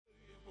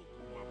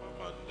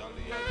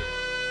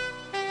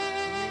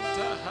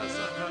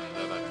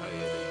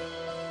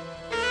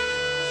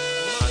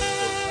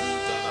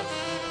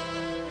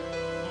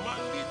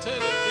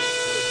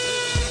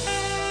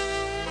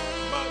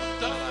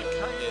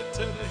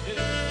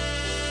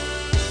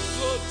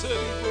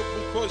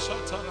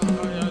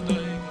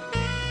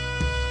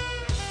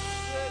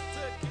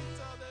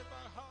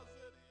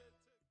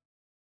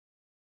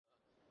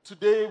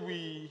Today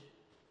we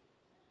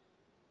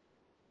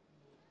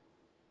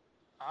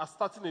are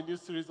starting a new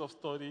series of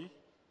study.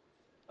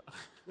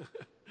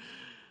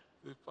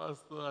 The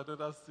pastor,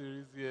 another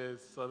series, yes,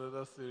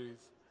 another series.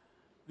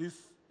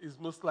 This is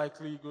most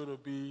likely going to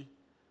be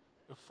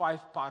a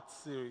 5-part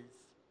series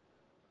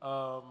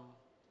on,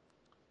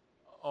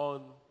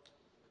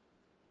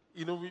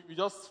 we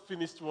just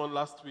finished one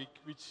last week,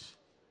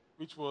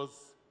 which was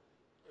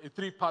a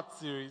 3-part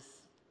series,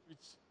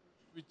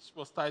 which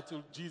was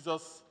titled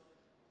Jesus,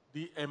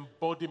 the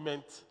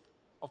Embodiment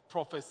of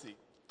Prophecy.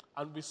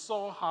 And we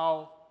saw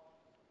how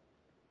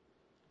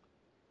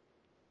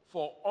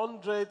for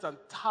hundreds and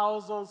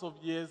thousands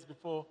of years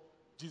before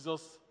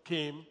Jesus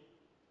came,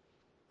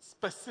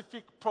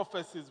 specific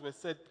prophecies were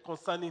said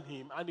concerning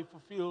him, and he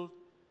fulfilled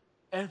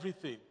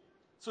everything.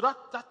 So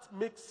that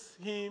makes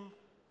him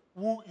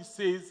who he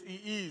says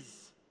he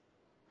is.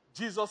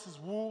 Jesus is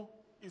who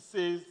he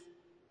says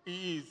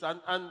he is.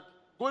 And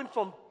going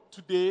from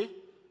today,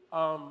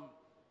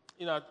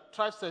 in our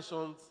tribe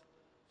sessions,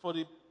 for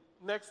the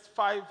next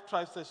 5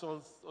 tribe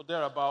sessions or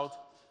thereabout,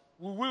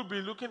 we will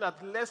be looking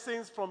at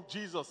lessons from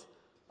Jesus.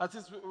 That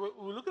is,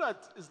 we're looking at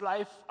his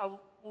life, and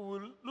we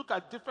will look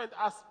at different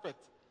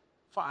aspects,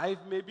 5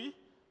 maybe,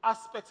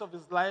 aspects of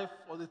his life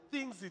or the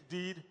things he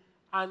did,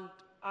 and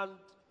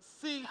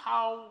see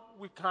how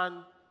we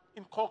can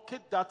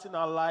inculcate that in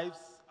our lives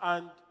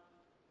and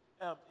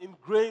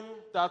ingrain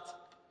that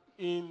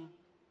in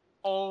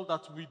all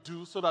that we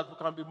do so that we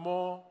can be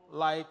more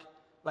like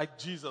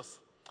Jesus.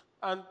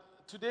 And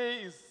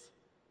today is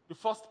the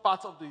first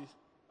part of the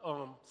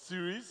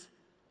series,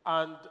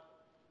 and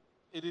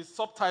it is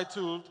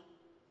subtitled,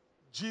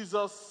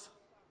 Jesus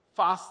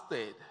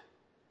Fasted.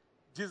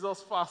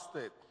 Jesus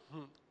fasted.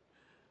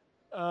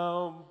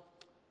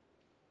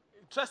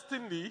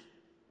 Interestingly,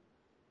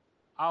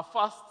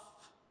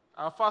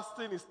 our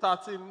fasting is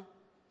starting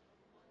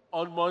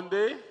on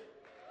Monday,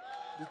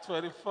 the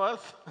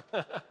 21st.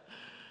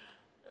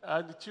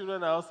 And the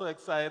children are also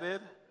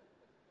excited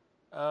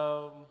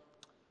on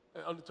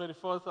the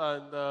 21st.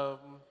 And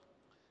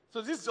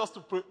so this is just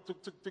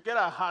to get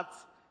our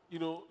hearts, in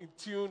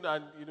tune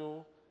and,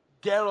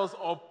 gear us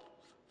up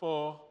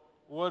for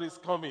what is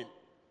coming.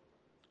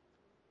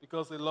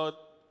 Because the Lord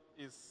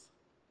is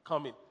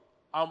coming.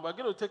 We're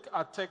going to take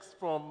our text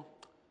from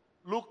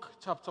Luke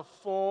chapter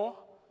 4,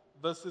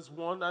 verses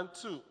 1 and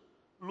 2.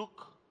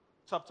 Luke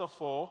chapter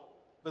 4,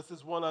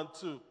 verses 1 and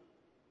 2.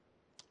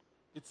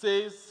 It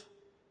says,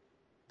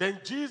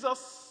 "Then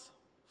Jesus,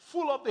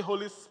 full of the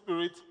Holy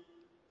Spirit,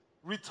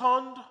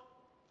 returned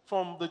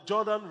from the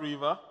Jordan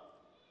River.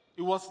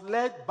 He was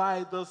led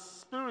by the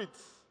Spirit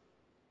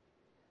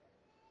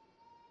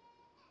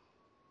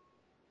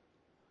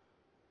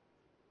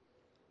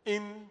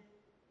in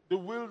the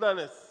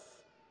wilderness,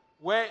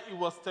 where he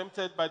was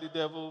tempted by the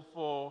devil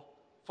for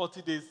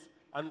 40 days.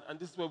 And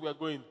this is where we are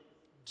going.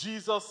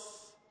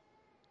 Jesus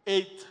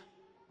ate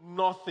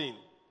nothing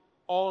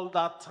all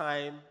that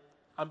time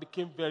and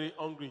became very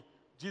hungry.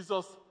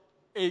 Jesus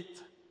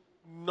ate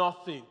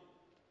nothing.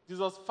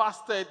 Jesus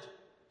fasted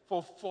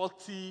for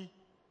 40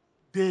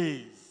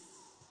 days.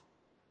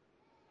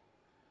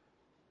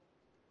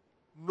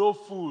 No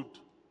food.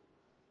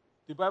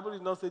 The Bible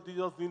did not say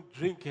Jesus didn't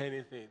drink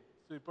anything.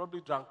 So he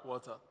probably drank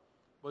water.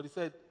 But he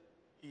said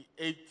he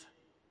ate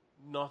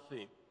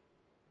nothing.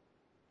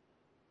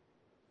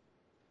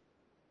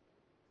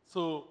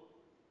 So,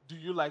 do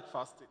you like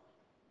fasting?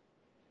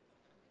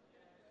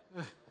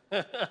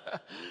 We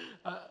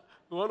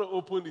want to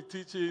open the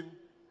teaching.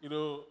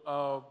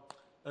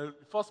 The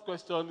first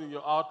question in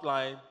your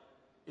outline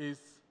is,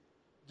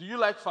 do you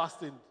like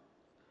fasting?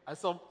 And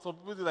some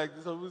people say like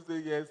this, some people say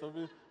yes.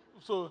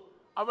 So,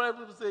 how many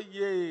people say,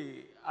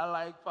 yay, I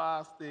like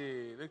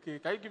fasting? Okay,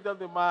 can you give them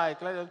the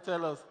mic? Let them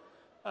tell us.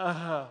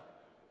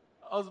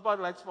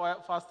 Husband likes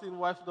fasting,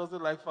 wife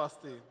doesn't like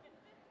fasting.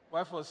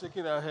 Wife was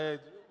shaking her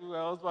head.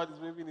 Her husband is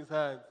waving his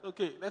hands.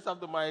 Okay, let's have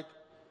the mic.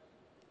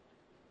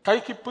 Can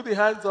you put the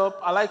hands up?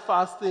 I like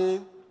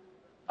fasting.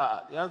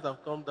 The hands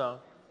have come down.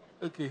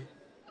 Okay.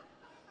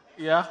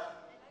 Yeah?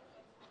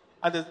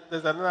 And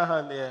there's another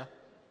hand there.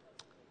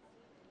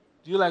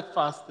 Do you like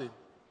fasting?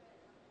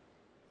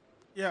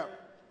 Yeah.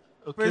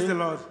 Okay. Praise the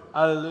Lord.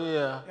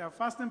 Hallelujah. Yeah,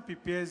 fasting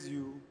prepares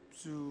you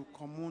to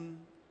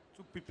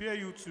prepare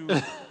you to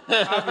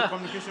have a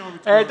communication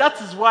with God. That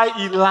is why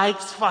he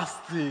likes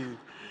fasting.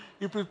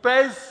 It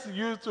prepares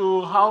you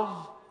to have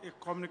a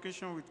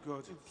communication with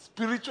God.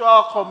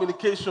 Spiritual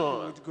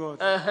communication. With God.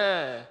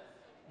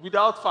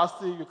 Without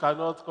fasting, you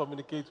cannot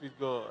communicate with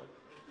God.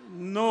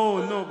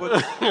 No, but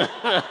it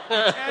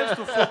helps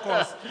to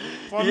focus.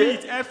 For me,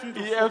 it helps me to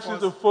focus. It helps you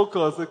to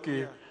focus, okay.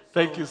 Yeah.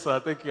 Thank you, sir.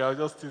 Thank you. I'll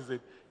just tease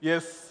it.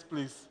 Yes,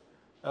 please.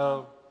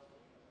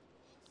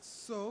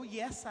 So,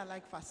 yes, I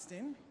like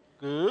fasting.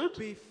 Good.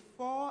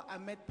 Before I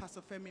met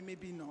Pastor Femi,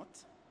 maybe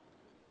not.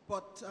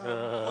 But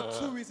for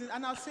 2 reasons,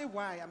 and I'll say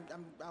why.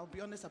 I'll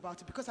be honest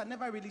about it, because I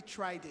never really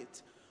tried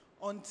it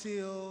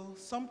until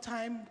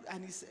sometime,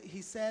 and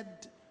he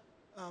said,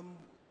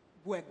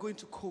 we're going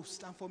to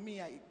coast. And for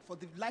me, for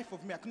the life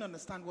of me, I couldn't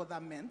understand what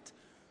that meant.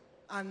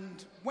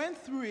 And went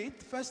through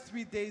it. First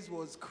 3 days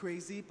was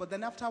crazy, but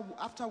then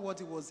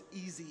afterwards it was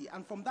easy.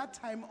 And from that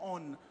time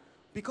on,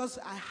 because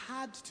I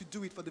had to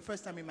do it for the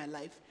first time in my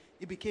life,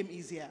 it became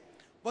easier.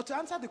 But to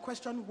answer the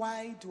question,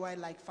 why do I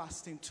like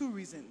fasting? 2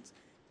 reasons.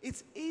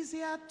 It's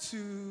easier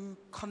to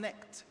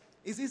connect.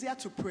 It's easier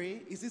to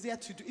pray. It's easier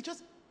to do. It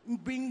just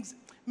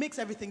makes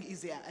everything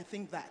easier. I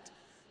think that.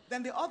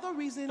 Then the other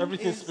reason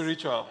Everything's is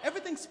spiritual.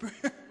 Everything's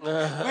spiritual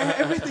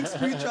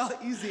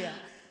easier.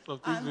 Some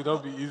things will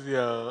not be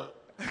easier.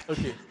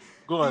 Okay,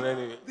 go on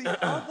anyway.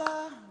 The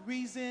other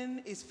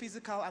reason is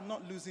physical. I'm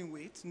not losing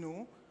weight,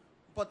 no.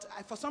 But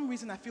for some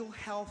reason, I feel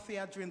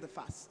healthier during the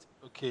fast.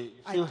 Okay,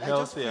 you feel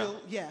healthier?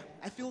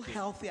 I feel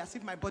healthy, as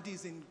if my body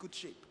is in good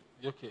shape.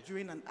 Okay.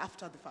 During and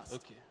after the fast.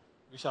 Okay,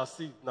 we shall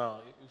see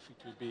now if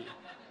it will be.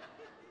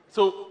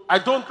 So, I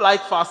don't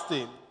like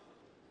fasting.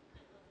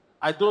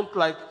 I don't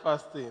like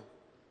fasting.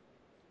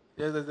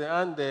 There's a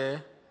hand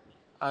there,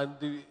 and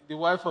the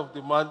wife of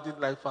the man didn't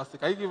like fasting.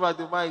 Can you give her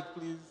the mic,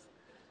 please?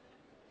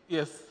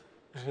 Yes.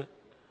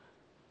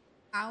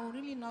 I would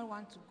really not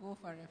want to go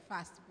for a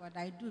fast, but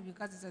I do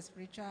because it's a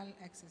spiritual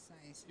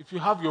exercise. If you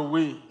have your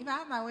way, If I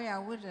have my way, I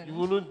wouldn't. you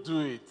wouldn't do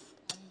it.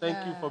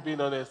 Thank you for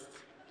being honest.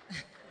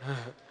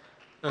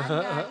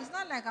 And, it's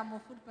not like I'm a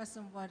food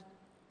person, but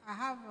I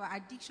have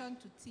addiction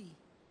to tea.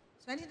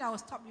 So anything that will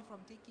stop me from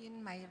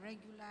taking my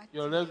regular tea.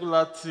 Your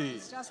regular tea.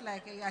 It's just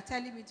like you are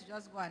telling me to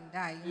just go and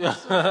die. You know?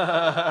 So,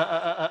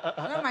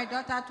 when my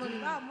daughter told me,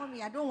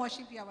 Mommy, I don't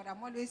worship here, but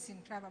I'm always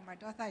in tribe, and my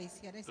daughter is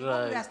here. They said,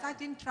 Mommy, we are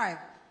starting tribe.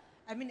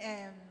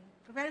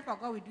 Preparing for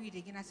God, we do it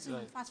again. I said, so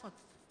you fast for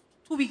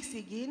 2 weeks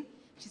again?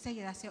 She said,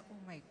 yes. I said, oh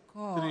my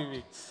God. 3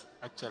 weeks,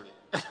 actually.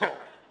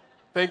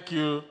 Thank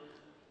you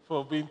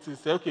for being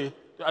sincere. Okay,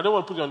 I don't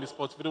want to put you on the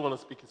spot. If you don't want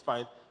to speak, it's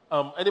fine.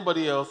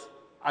 Anybody else?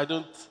 I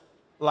don't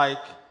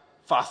like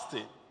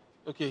fasting.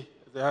 Okay,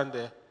 there's a hand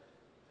there.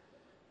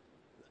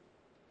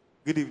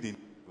 Good evening.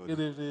 Good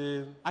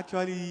evening.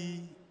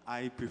 Actually,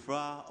 I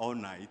prefer all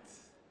night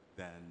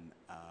than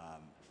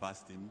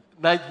fasting.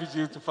 Night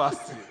vigil to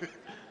fasting.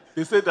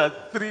 They say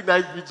that 3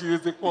 night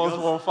vigils equals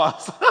 1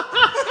 fast.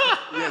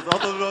 Yes,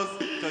 Orthodox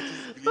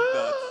churches believe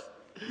that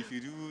if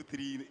you do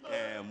 3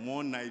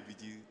 more night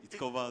vigil, it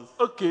covers.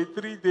 Okay,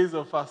 3 days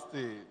of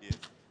fasting. Yes.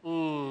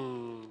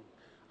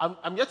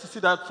 I'm yet to see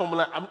that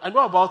formula. I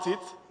know about it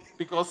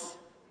because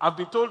I've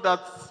been told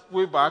that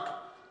way back,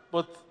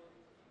 but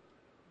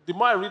the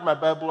more I read my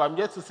Bible, I'm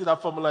yet to see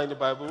that formula in the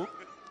Bible.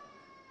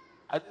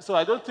 So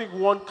I don't think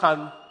one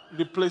can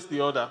replace the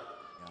other.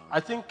 Yeah. I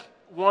think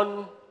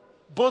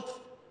both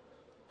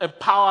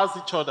empowers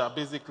each other,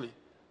 basically.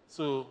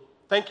 So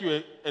thank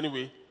you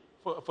anyway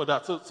for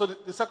that. So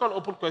the second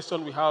open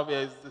question we have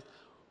here is,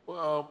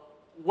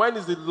 when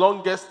is the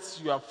longest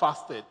you have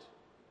fasted?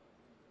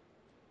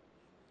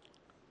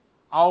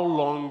 How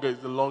long is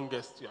the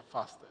longest you have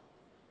fasted?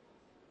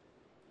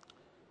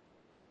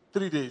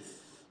 3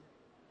 days.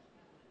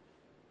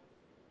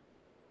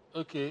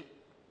 Okay.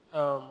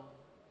 I've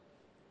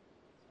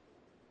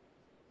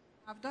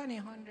done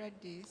 100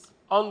 days.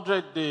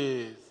 100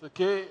 days,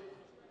 okay?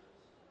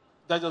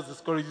 That just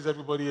discourages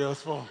everybody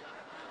else from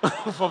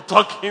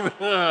talking.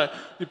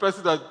 The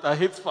person that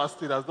hates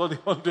fasting has done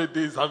 100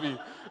 days. I mean,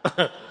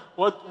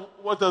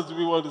 what else do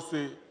we want to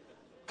say?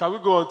 Can we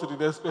go on to the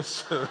next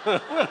question?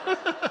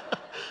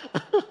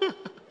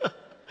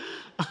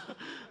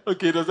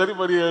 Okay, does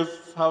anybody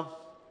else have...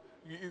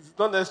 It's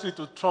not necessary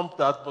to trump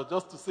that, but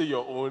just to say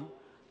your own.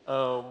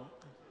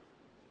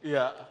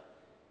 Yeah.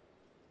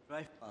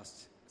 Dry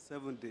fast,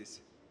 7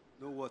 days.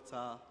 No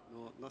water,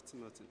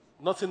 nothing.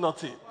 Nothing.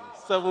 Yes.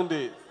 7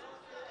 days.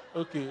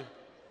 Okay.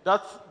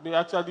 That may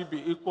actually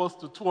be equals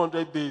to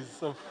 200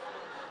 days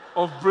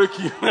of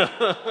breaking.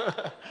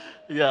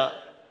 Yeah.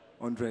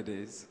 100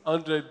 days.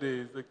 100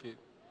 days, okay.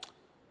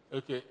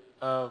 Okay.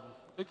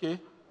 Okay.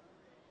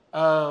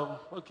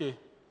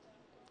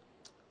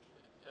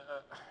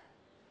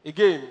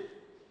 Again,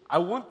 I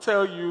won't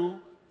tell you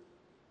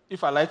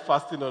if I like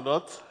fasting or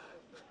not.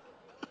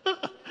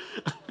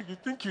 You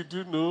think you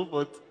do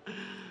know,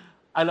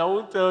 and I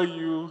won't tell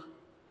you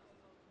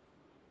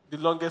the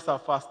longest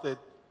I've fasted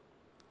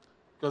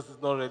because it's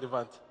not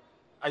relevant.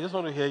 I just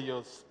want to hear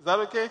yours. Is that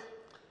okay?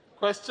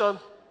 Question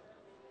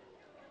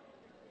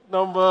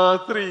number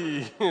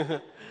 3.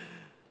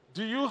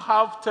 Do you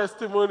have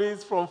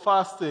testimonies from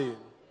fasting?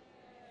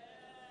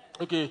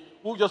 Okay,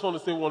 we just want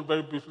to say one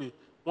very briefly.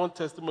 One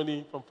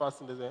testimony from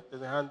fasting.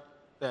 There's a hand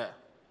there.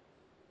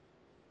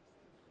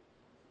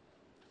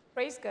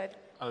 Praise God.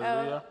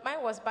 Hallelujah.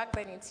 Mine was back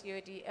then in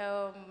TOD.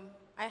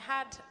 I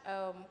had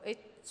a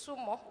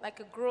tumor, like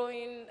a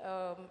growing,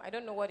 I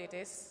don't know what it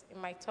is, in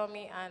my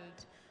tummy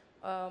and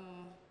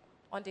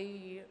on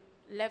the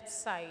left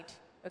side.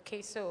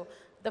 Okay, so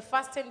the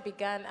fasting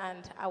began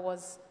and I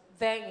was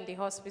there in the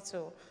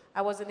hospital.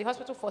 I was in the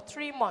hospital for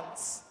 3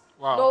 months.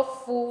 Wow. No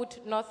food,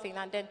 nothing.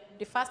 And then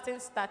the fasting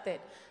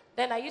started.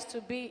 Then I used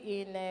to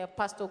be in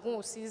Pastor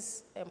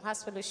Gunwusi's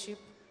house fellowship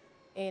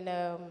in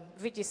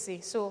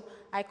VGC. So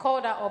I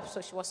called her up,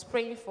 so she was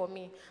praying for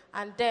me.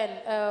 And then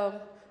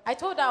I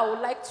told her I would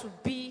like to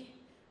be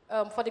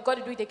for the God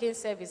to Do It Again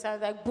service. I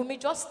was like, Bumi,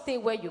 just stay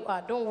where you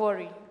are. Don't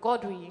worry.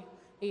 God will,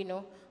 you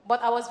know.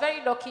 But I was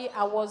very lucky.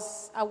 I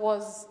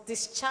was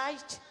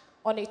discharged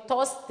on a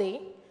Thursday,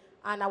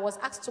 and I was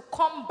asked to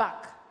come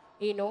back,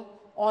 you know,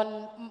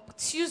 on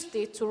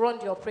Tuesday to run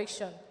the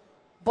operation.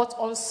 But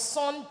on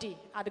Sunday,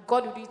 at the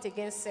God Will Do It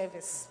Again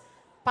service,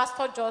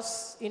 Pastor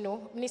just, you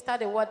know, ministered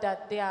the word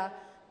that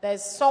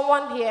there's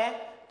someone here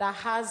that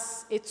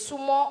has a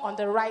tumor on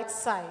the right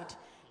side.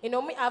 You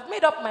know, I've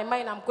made up my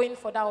mind I'm going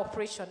for that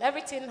operation.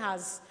 Everything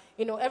has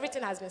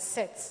been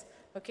set.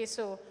 Okay,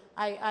 so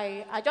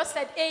I just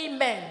said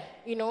amen,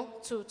 you know,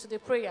 to the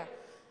prayer.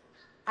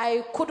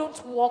 I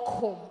couldn't walk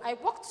home. I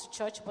walked to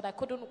church, but I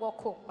couldn't walk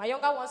home. My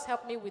younger ones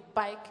helped me with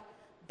bike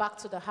back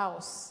to the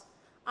house.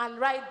 And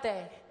right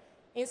there,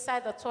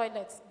 inside the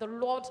toilet, the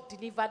Lord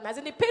delivered me. As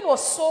in, the pain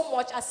was so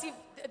much as if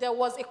there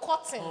was a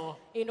curtain,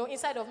 you know,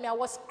 inside of me. I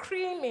was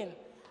screaming,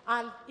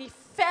 and it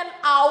fell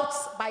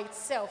out by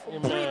itself,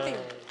 breathing.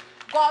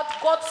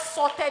 God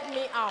sorted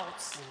me out.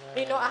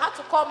 Amen. You know, I had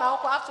to call my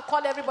uncle, I have to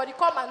call everybody,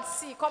 come and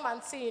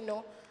see, you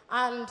know.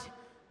 And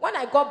when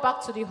I got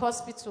back to the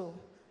hospital,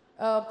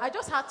 I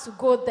just had to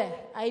go there.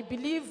 I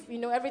believe, you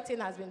know, everything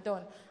has been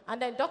done.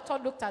 And then doctor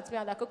looked at me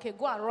and like, okay,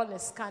 go and run a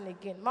scan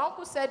again. My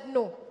uncle said,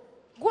 no,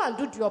 go and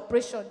do the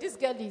operation. This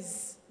girl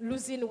is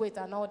losing weight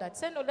and all that. He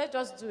said, no, let's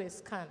just do a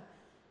scan.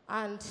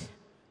 And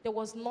there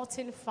was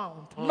nothing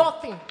found.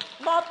 Nothing.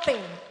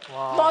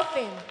 Wow.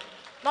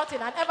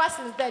 Nothing. And ever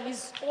since then,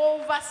 it's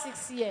over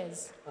 6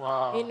 years.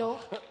 Wow. You know,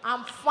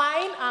 I'm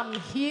fine, I'm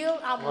healed,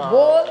 I'm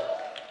whole.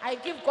 I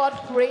give God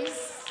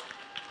praise.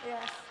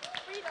 Yes.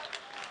 Freedom.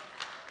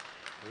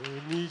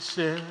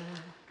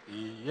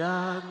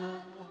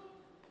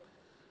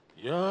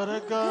 You're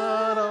the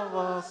God of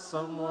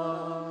awesome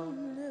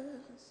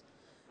wonders.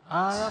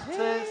 I have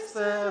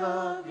tasted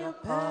of your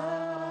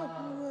power.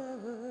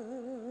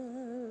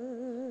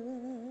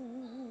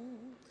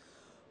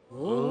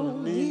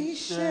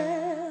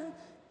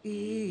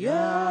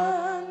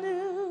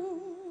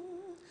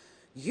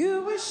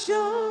 You will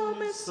show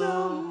me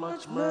so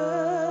much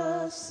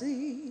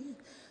mercy,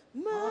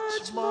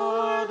 much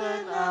more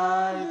than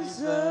I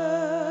deserve.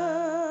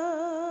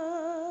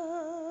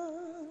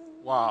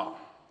 Wow.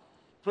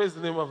 Praise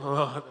the name of the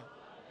Lord.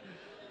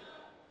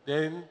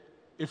 Then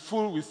a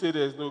fool will say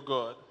there is no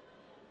God.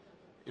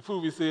 A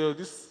fool will say, oh,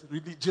 this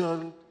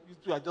religion,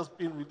 you are just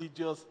being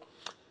religious.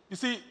 You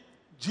see,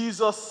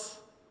 Jesus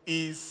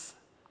is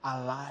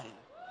alive.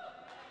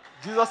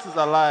 Jesus is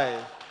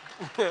alive.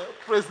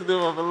 Praise the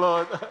name of the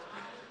Lord.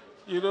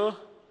 You know,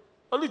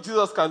 only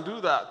Jesus can do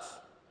that.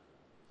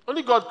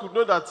 Only God could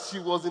know that she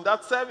was in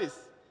that service.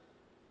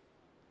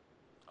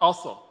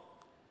 Awesome.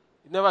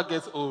 It never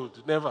gets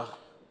old. Never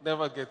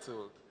gets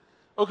old.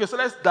 Okay, so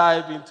let's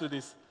dive into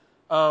this.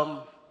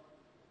 The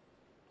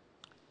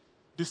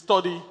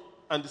study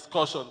and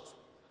discussions.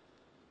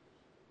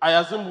 I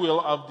assume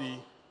we'll have the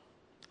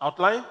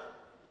outline.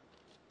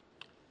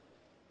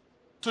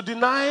 To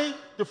deny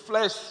the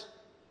flesh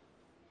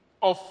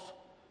of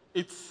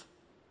its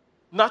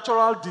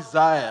natural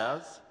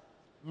desires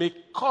may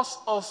cause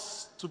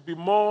us to be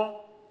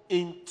more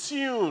in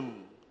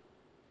tune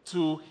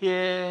to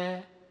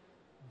hear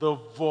the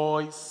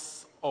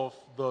voice of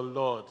the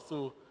Lord.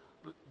 So,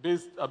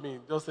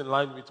 just in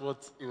line with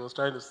what he was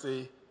trying to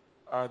say,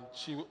 and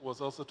she was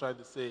also trying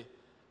to say.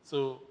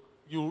 So,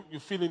 you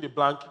fill in the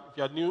blank. If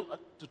you are new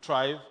to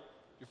Thrive,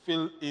 you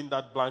fill in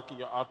that blank in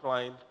your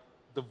outline,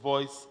 the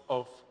voice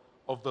of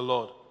the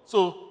Lord.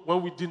 So,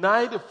 when we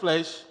deny the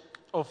flesh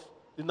of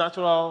the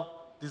natural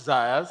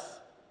desires,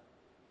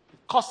 it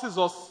causes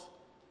us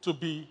to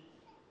be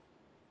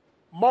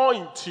more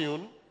in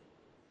tune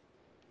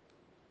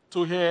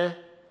to hear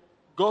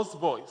God's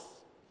voice.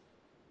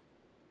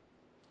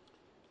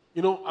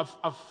 You know,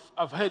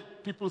 I've heard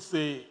people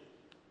say,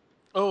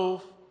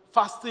 oh,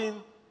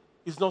 fasting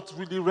is not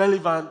really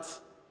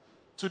relevant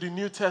to the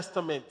New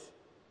Testament,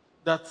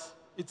 that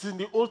it's in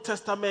the Old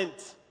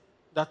Testament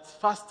that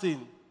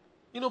fasting,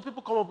 you know,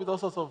 people come up with all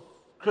sorts of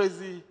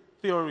crazy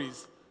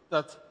theories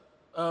that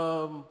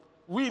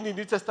we in the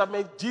New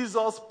Testament,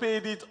 Jesus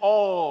paid it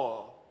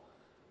all.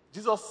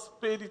 Jesus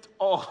paid it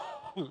all.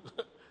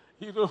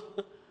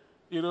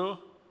 you know,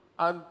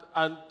 and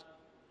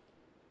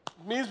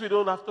it means we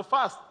don't have to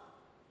fast.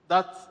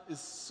 That is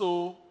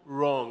so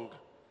wrong.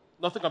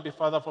 Nothing can be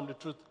further from the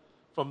truth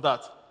from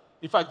that.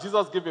 In fact,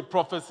 Jesus gave a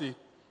prophecy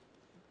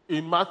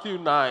in Matthew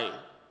 9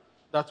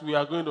 that we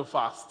are going to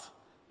fast.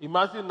 In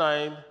Matthew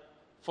 9,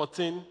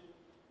 14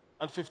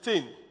 and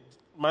 15.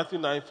 Matthew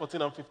 9,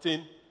 14 and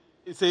 15.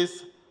 It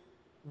says,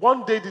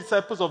 one day the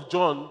disciples of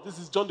John, this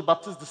is John the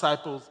Baptist's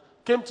disciples,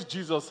 came to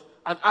Jesus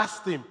and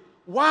asked him,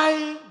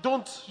 why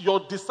don't your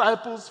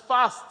disciples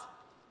fast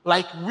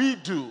like we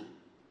do?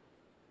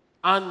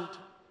 And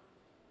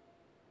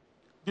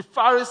the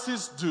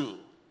Pharisees do.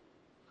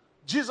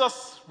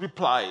 Jesus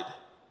replied,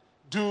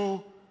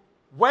 do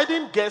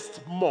wedding guests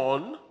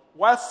mourn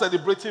while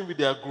celebrating with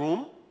their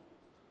groom?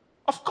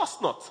 Of course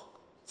not.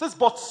 It says,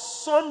 but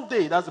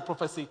someday, that's the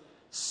prophecy,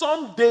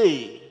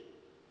 someday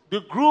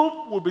the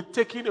groom will be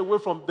taken away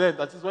from them.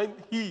 That is when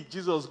he,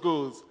 Jesus,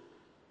 goes.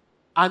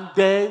 And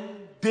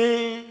then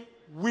they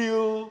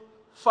will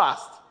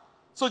fast.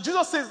 So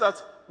Jesus says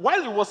that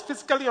while he was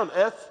physically on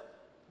earth,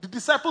 the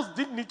disciples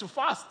didn't need to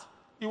fast.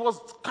 He was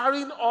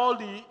carrying all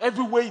the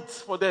heavy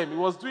weights for them. He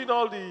was doing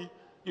all the,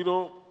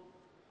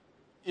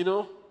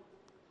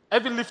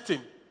 heavy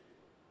lifting.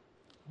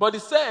 But he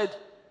said,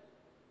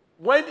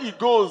 when he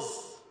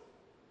goes,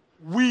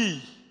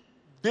 the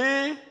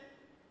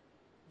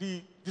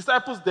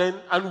disciples then,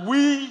 and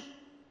we,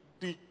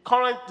 the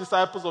current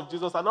disciples of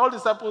Jesus, and all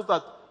disciples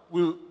that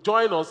will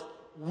join us,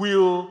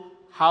 will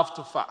have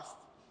to fast.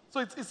 So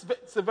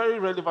it's a very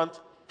relevant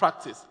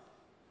practice.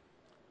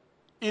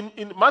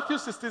 In Matthew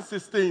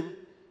 16:16,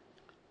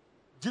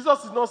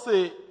 Jesus did not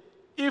say,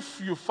 if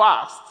you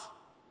fast.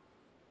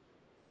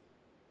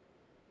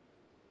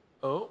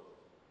 Oh,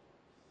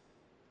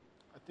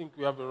 I think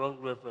we have a wrong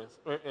reference.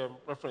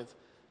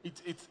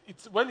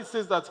 It's when it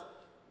says that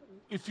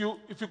if you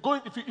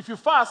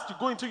fast, you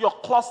go into your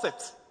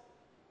closet.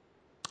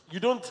 You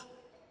don't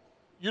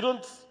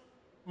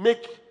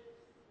make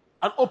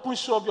an open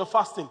show of your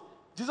fasting.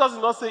 Jesus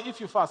did not say if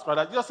you fast,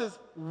 rather. Jesus says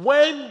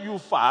when you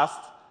fast,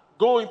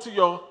 go into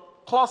your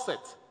closet,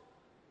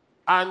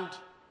 and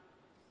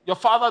your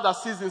Father that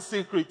sees in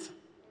secret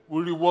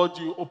will reward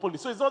you openly.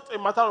 So it's not a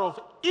matter of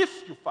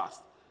if you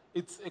fast.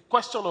 It's a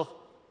question of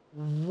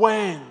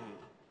when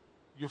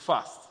you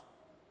fast.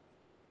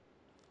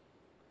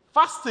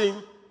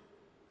 Fasting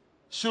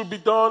should be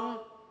done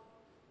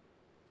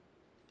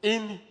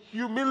in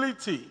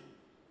humility.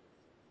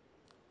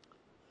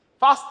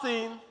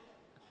 Fasting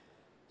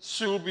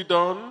should be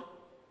done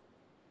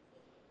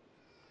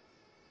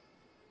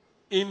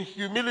in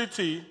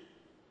humility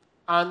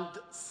and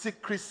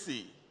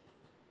secrecy.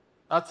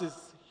 That is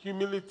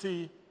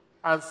humility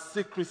and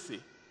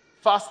secrecy.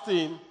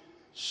 Fasting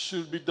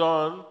should be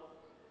done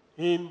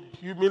in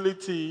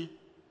humility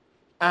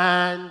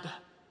and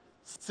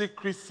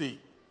secrecy.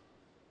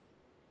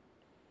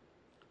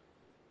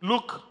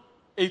 Luke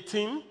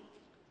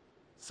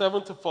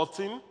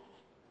 18:7-14.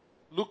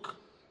 Luke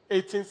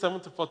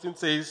 18:7-14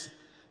 says,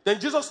 then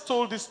Jesus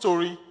told this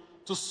story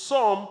to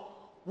some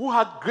who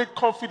had great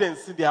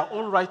confidence in their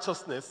own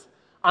righteousness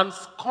and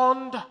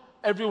scorned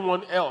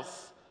everyone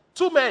else.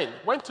 2 men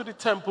went to the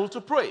temple to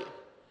pray.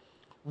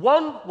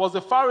 One was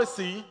a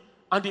Pharisee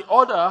and the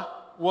other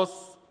was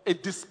a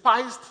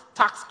despised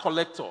tax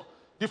collector.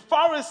 The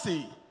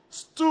Pharisee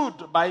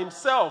stood by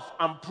himself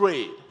and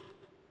prayed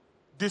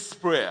this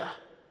prayer.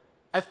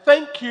 I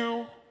thank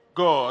you,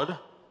 God,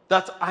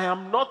 that I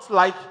am not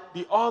like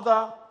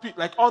other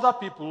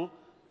people,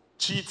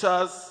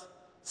 cheaters,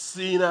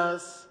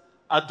 sinners,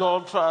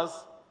 adulterers.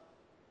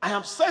 I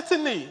am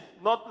certainly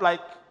not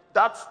like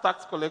that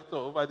tax collector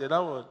over there, that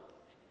one.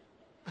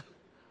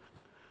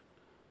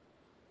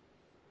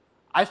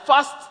 I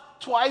fast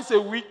twice a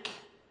week.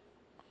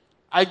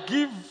 I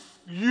give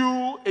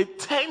you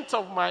 1/10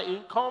 of my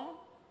income.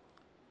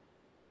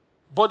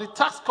 But the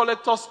tax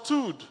collector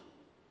stood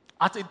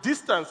at a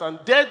distance and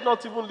dared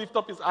not even lift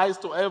up his eyes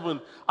to heaven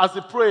as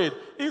he prayed.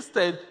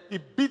 Instead, he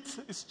beat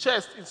his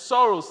chest in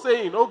sorrow,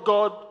 saying, "Oh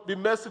God, be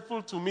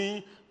merciful to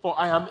me, for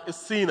I am a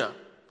sinner."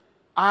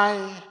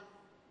 I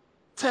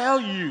tell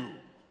you,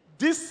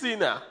 this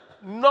sinner,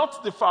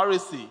 not the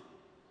Pharisee,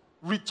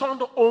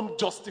 returned home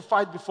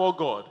justified before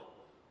God.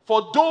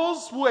 For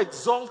those who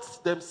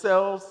exalt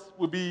themselves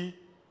will be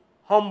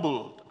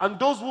humbled, and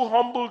those who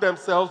humble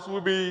themselves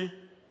will be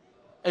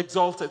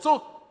exalted.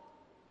 So,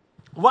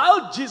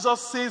 while Jesus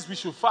says we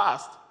should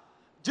fast,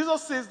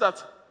 Jesus says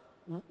that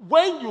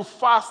when you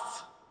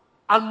fast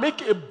and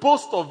make a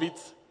boast of it,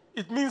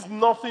 it means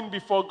nothing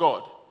before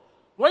God.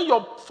 When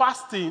your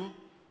fasting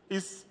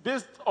is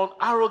based on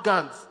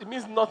arrogance, it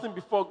means nothing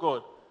before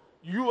God.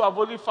 You have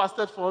only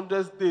fasted for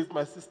 100 days,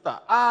 my sister.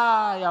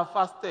 I have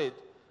fasted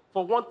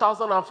for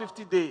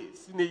 1,050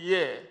 days in a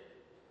year.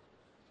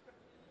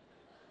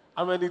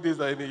 How many days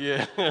are in a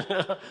year?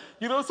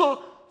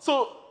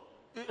 So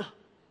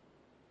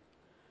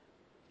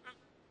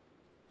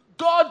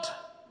God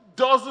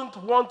doesn't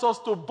want us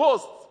to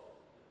boast.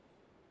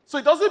 So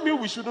it doesn't mean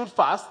we shouldn't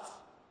fast.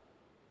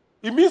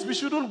 It means we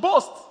shouldn't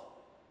boast.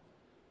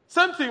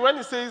 Same thing when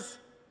he says,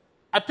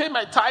 I pay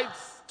my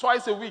tithes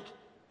twice a week.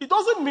 It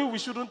doesn't mean we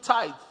shouldn't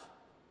tithe.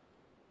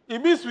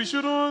 It means we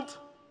shouldn't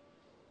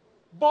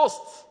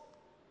boast.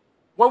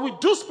 When we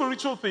do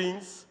spiritual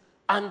things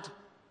and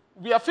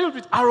we are filled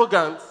with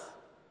arrogance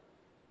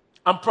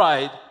and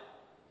pride,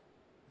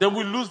 then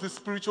we lose the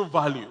spiritual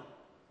value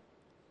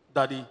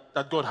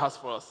that God has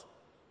for us.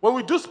 When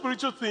we do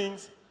spiritual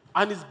things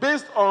and it's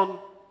based on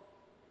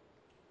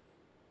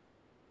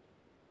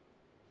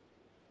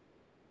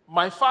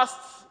my fast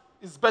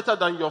is better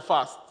than your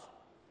fast.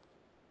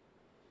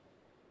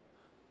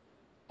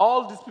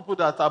 All these people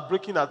that are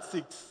breaking at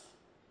 6,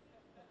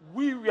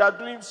 we are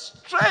doing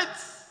straight,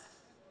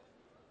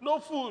 no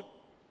food.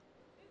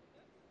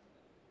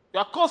 You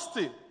are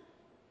coasting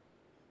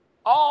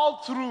all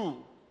through.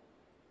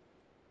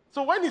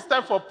 So when it's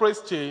time for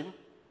praise chain,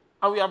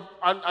 and we have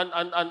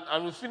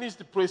and we finish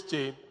the praise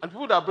chain, and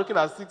people that are breaking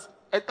at 6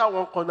 enter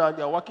one corner and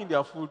they are working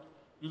their food,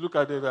 you look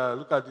at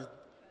the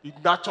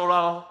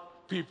natural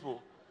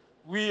people.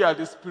 We are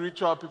the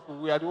spiritual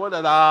people. We are the ones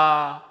that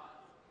are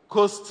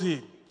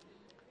coasting.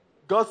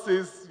 God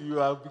says you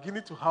are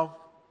beginning to have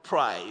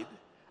pride,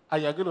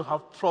 and you're going to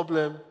have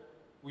problem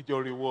with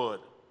your reward.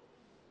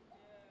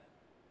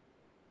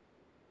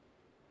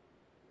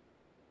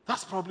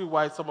 That's probably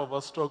why some of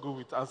us struggle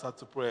with answer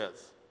to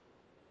prayers.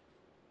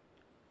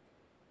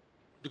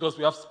 Because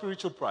we have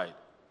spiritual pride.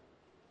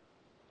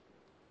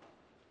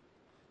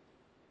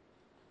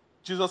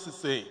 Jesus is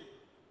saying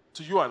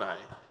to you and I,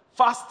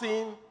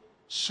 fasting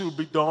should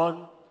be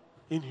done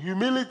in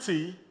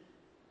humility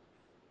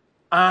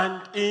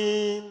and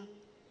in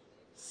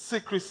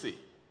secrecy.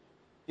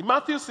 In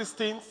Matthew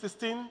 16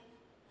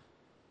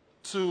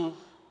 to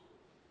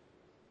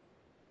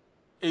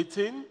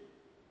 18,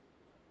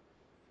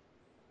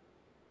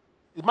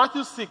 in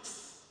Matthew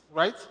 6,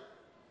 right?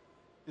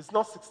 It's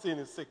not 16,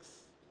 it's 6.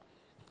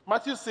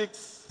 Matthew 6,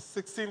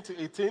 16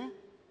 to 18,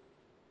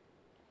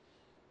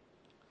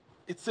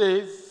 it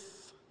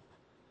says,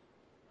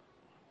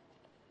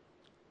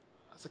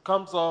 as it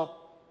comes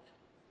up,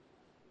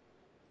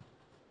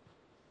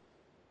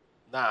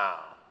 now.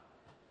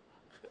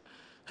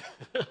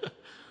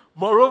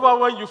 Moreover,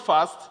 when you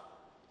fast,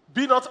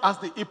 be not as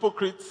the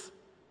hypocrites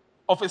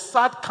of a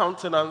sad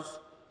countenance,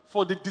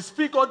 for they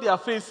disfigure their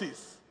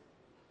faces,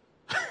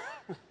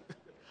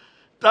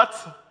 that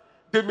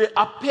they may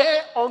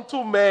appear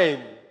unto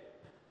men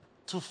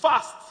to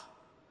fast.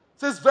 It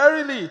says,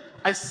 verily,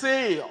 I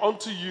say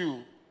unto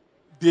you,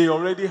 they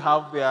already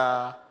have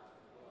their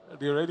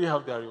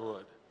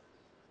reward.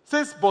 It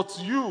says, but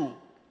you,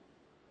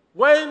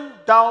 when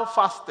thou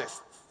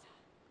fastest,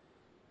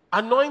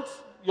 anoint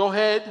your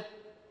head,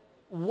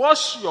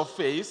 wash your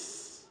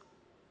face,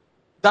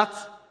 that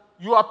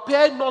you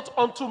appear not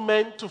unto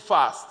men to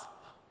fast,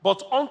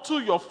 but unto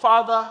your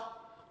Father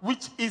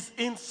which is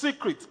in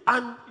secret.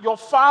 And your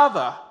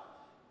Father,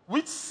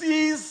 which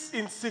sees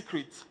in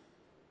secret,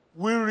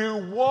 will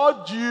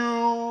reward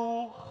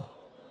you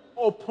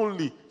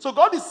openly. So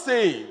God is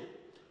saying,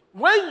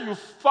 when you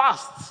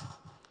fast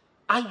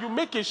and you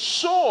make a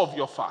show of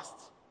your fast,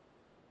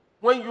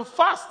 when you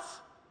fast,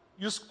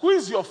 you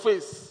squeeze your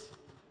face.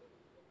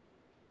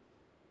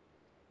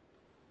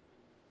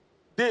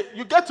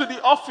 You get to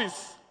the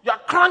office, you are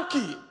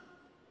cranky.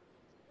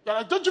 You're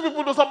like, don't you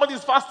people know somebody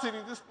is fasting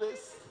in this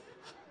place?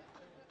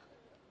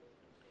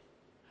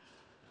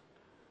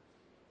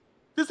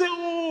 They say,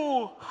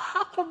 oh,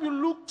 how come you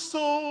look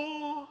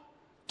so...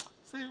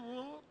 Say,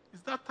 well,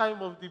 it's that time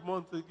of the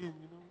month again,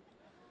 you know.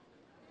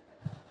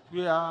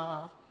 We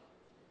are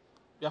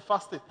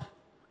fasting.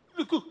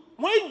 Look,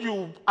 when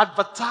you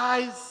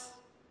advertise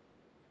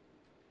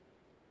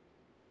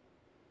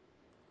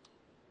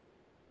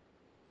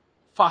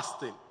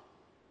fasting,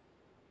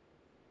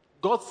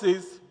 God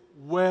says,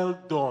 well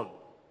done.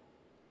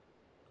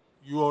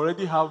 You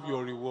already have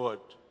your reward.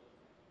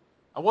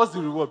 And what's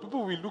the reward?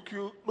 People will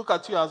look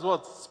at you as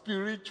what?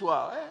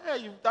 Spiritual.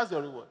 Hey, that's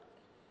your reward.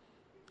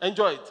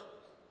 Enjoy it.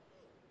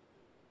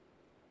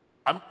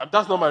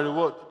 That's not my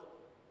reward.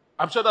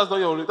 I'm sure that's not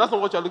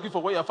what you're looking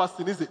for when you're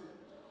fasting, is it?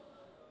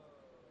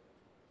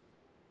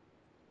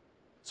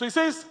 So he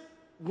says,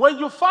 when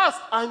you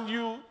fast and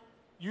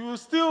you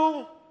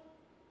still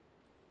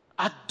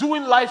are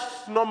doing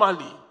life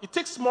normally, it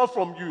takes more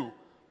from you,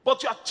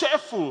 but you are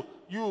cheerful.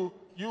 You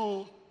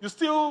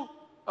still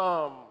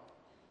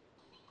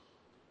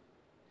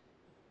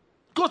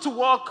go to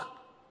work,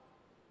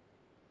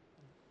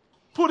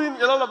 put in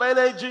a lot of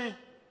energy.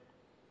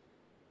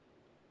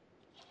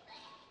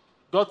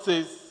 God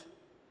says,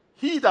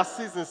 he that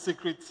sees in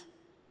secret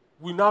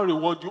will now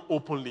reward you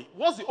openly.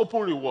 What's the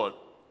open reward?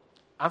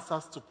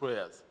 Answers to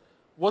prayers.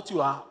 What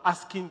you are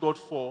asking God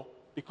for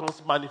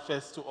becomes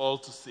manifest to all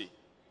to see.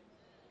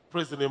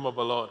 Praise the name of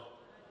the Lord.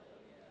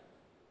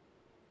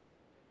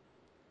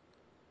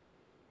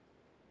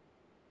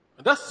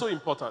 And that's so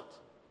important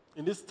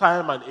in this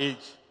time and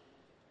age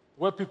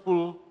where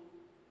people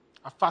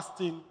are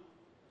fasting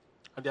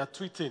and they are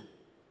tweeting.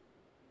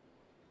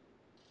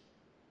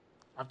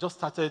 I've just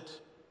started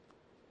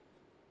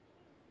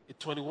a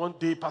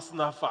 21-day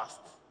personal fast.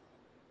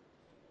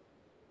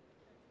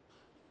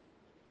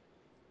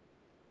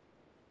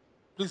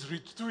 Please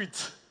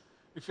retweet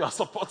if you are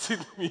supporting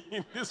me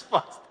in this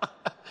fast.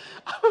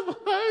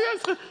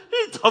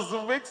 It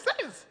doesn't make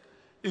sense.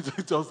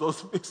 It just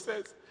doesn't make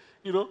sense.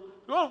 You know,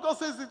 the word of God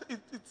says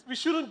we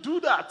shouldn't do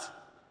that.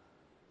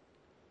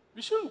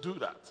 We shouldn't do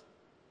that.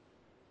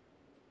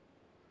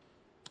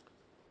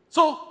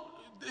 So,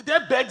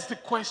 there begs the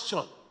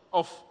question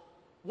of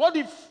what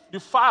if the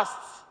fast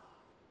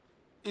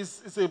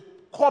is a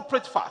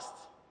corporate fast?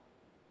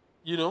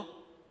 You know?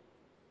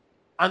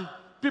 And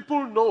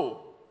people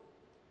know,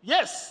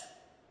 yes,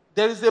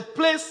 there is a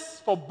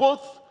place for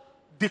both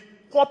the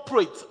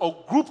corporate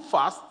or group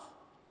fast,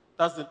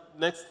 that's the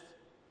next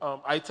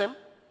item,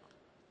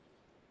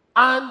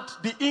 and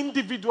the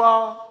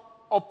individual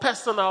or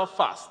personal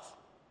fast.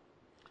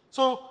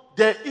 So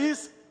there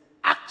is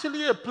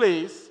actually a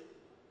place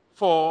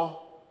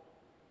for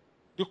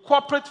the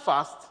corporate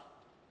fast,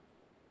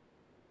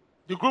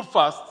 the group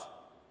fast,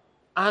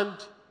 and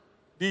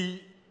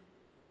the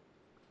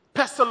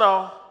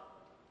personal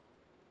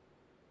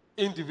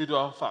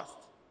individual fast.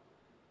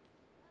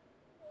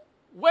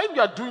 When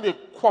you are doing a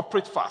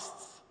corporate fast,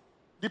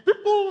 the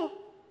people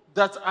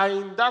that are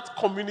in that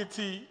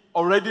community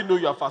already know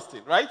you are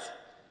fasting, right?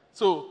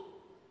 So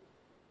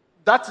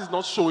that is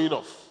not showing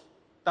off.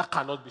 That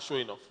cannot be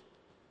showing off.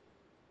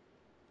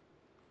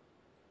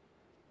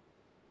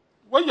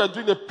 When you are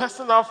doing a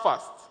personal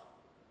fast,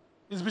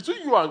 it's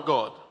between you and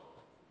God.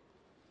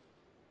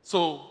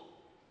 So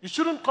you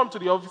shouldn't come to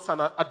the office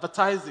and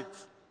advertise it.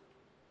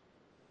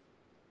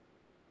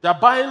 They are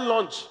buying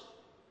lunch.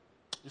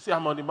 You say,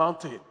 I'm on the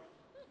mountain.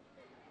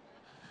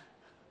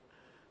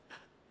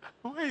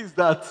 Where is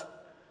that?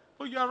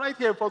 Oh, you are right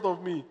here in front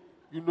of me.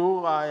 You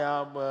know I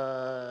am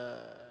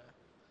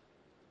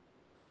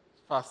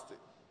fasting.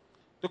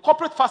 The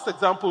corporate fast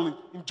example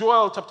in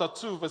Joel chapter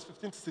 2, verse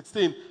 15 to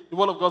 16, the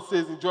word of God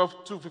says in Joel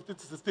 2, 15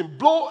 to 16,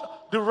 blow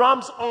the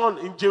ram's horn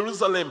in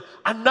Jerusalem,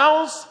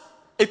 announce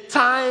a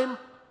time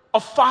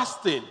of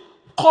fasting,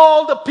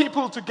 call the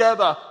people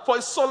together for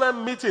a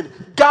solemn meeting,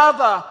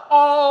 gather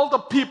all the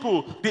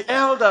people, the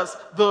elders,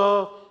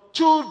 the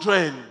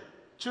children.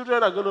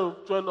 Children are going to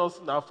join us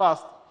in our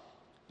fast,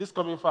 this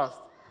coming fast.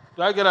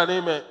 Do I get an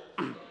amen?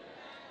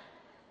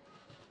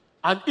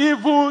 And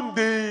even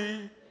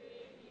the...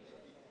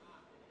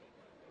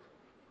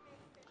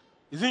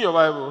 It's in your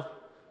Bible,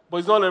 but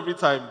it's not every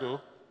time,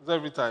 though. It's not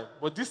every time.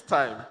 But this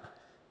time,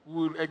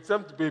 we will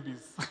exempt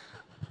babies.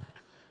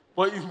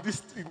 But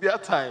in their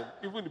time,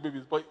 even the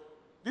babies. But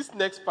this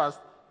next fast,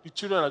 the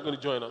children are going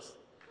to join us.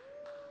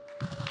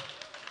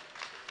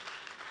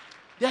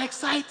 They're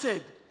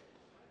excited.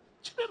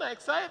 Children are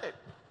excited.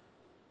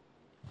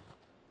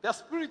 They're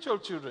spiritual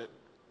children.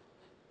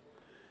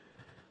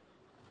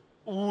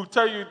 We will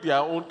tell you their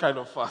own kind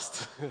of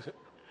fast.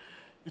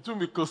 It will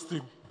be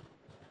costume.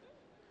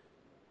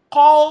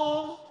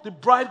 Call the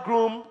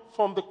bridegroom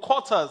from the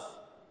quarters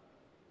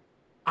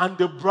and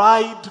the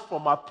bride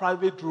from her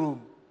private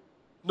room.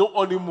 No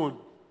honeymoon.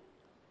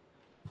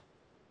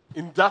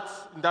 In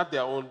that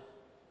their own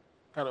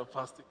kind of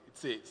fasting, it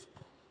says.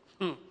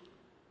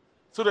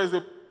 So there's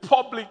a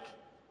public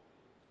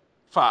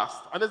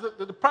fast, and there's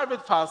the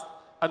private fast,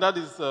 and that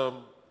is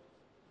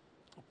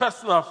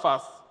personal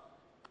fast.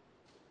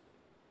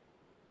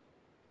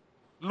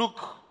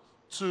 Luke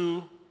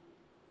 2,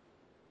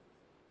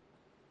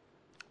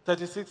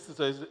 36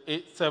 to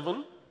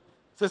 7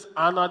 says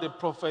Anna the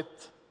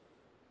prophet,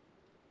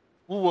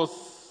 who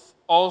was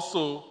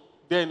also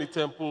there in the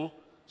temple,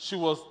 she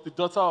was the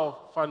daughter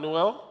of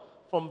Phanuel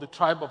from the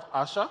tribe of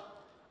Asher,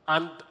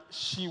 and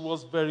she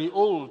was very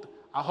old.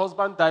 Her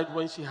husband died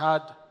when she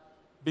had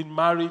been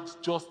married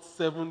just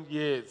 7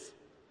 years.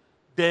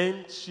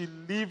 Then she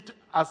lived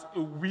as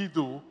a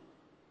widow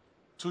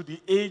to the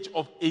age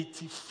of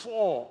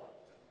 84.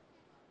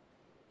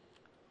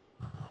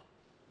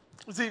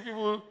 You see,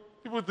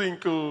 people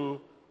think,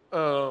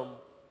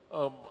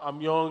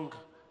 I'm young,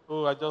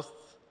 I just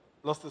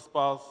lost a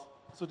spouse,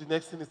 so the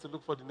next thing is to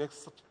look for the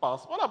next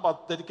spouse. What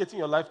about dedicating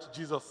your life to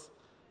Jesus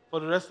for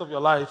the rest of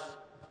your life?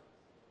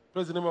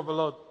 Praise the name of the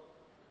Lord.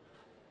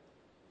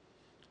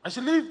 And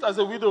she lived as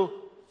a widow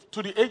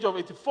to the age of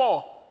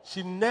 84.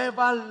 She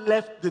never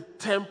left the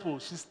temple.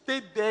 She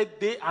stayed there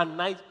day and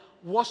night,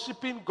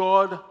 worshiping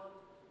God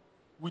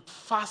with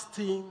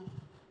fasting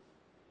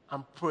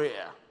and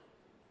prayer.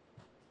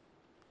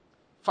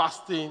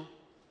 Fasting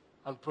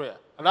and prayer.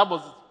 And that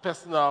was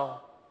personal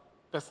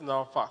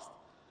fast.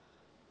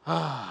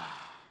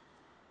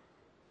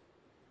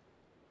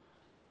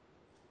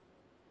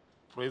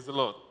 Praise the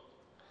Lord.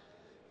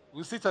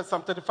 We see that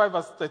Psalm 35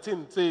 verse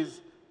 13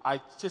 says, I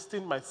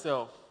chasten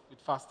myself with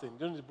fasting. You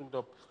don't need to bring it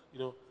up,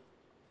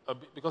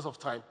 because of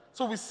time.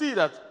 So we see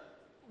that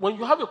when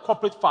you have a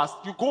corporate fast,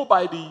 you go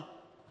by the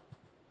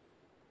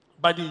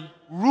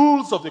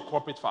rules of the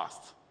corporate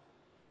fast.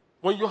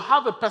 When you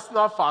have a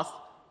personal fast,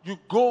 you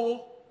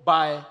go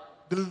by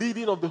the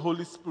leading of the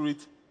Holy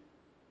Spirit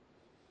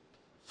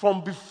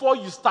from before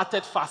you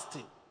started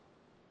fasting.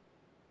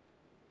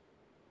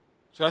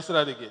 Should I say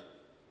that again?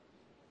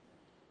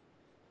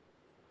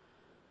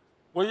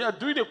 When you are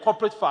doing a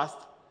corporate fast,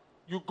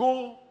 you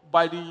go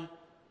by the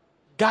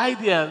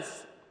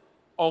guidance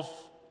of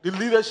the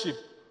leadership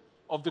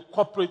of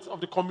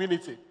the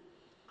community.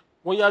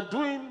 When you are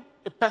doing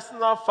a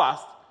personal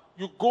fast,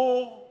 you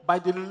go by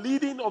the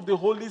leading of the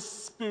Holy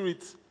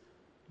Spirit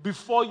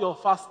before your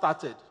fast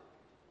started.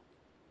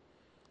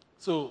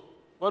 So,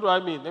 what do I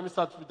mean? Let me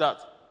start with that.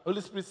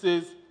 Holy Spirit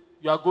says,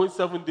 you are going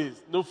 7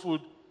 days, no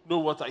food, no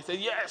water. I say,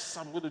 yes,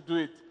 I'm going to do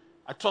it.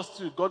 I trust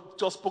you. God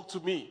just spoke to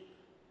me.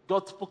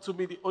 God spoke to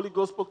me. The Holy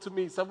Ghost spoke to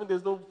me. 7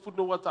 days, no food,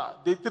 no water.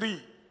 Day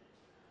 3,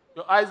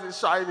 your eyes are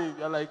shining.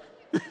 You're like,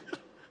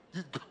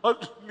 did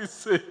God really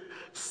say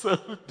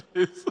 7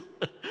 days?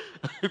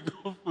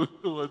 No food,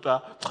 no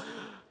water.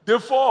 Day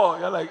 4,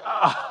 you're like,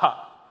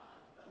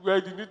 we're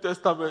in the New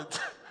Testament.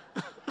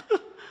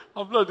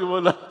 I'm not the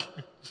one like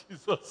you,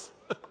 Jesus.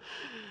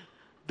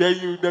 Then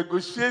you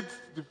negotiate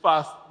the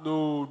fast.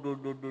 No.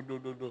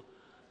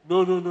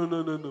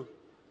 No.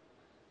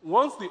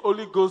 Once the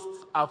Holy Ghost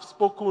have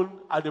spoken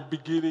at the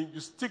beginning, you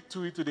stick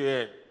to it to the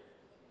end.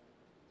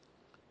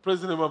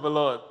 Praise the name of the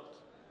Lord.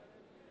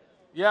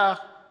 Yeah.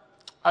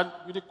 And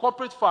with the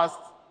corporate fast,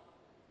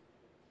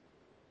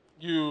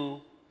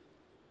 you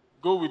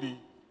go with the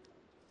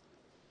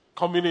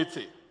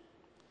community.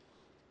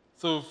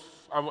 So,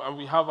 and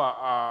we have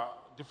our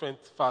different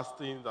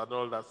fastings and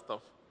all that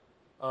stuff.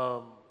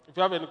 If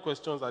you have any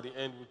questions at the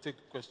end, we'll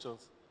take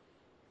questions.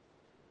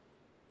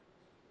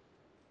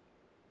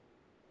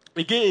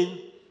 Again,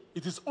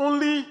 it is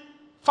only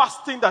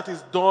fasting that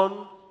is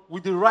done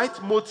with the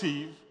right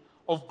motive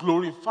of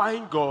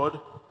glorifying God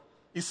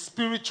is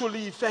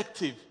spiritually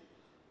effective.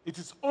 It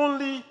is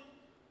only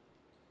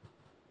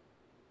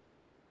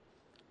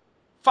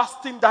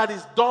fasting that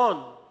is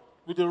done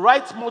with the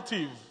right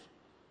motive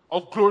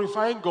of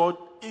glorifying God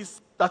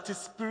that is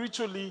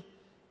spiritually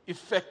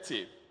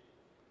effective.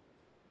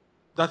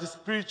 That is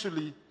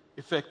spiritually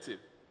effective.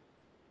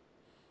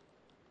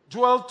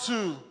 Joel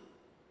 2,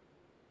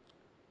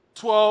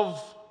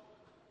 12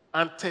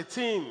 and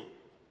 13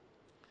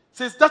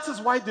 says, that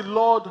is why the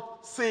Lord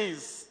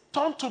says,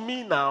 turn to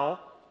me now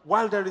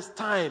while there is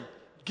time.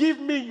 Give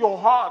me your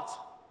heart.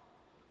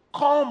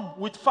 Come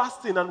with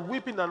fasting and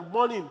weeping and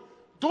mourning.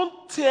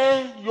 Don't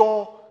tear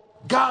your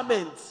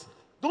garments.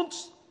 Don't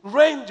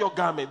rend your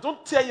garment.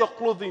 Don't tear your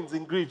clothing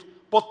in grief,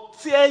 but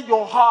tear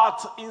your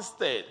heart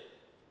instead.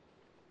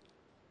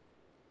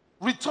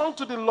 Return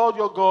to the Lord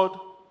your God,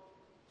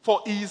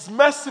 for he is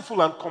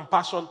merciful and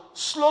compassionate,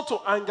 slow to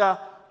anger,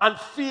 and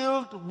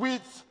filled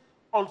with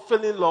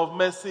unfailing love,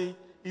 mercy.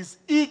 Is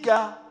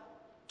eager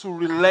to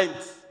relent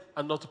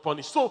and not to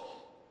punish. So,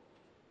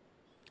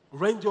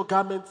 rend your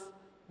garments,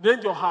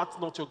 rend your heart,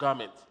 not your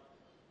garment.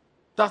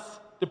 That's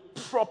the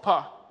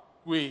proper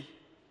way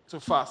to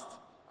fast.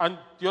 And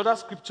the other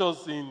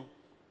scriptures in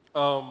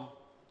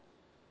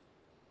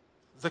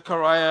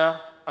Zechariah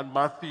and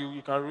Matthew,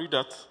 you can read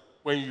that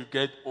when you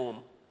get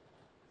home.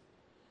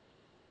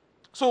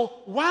 So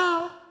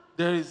while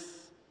there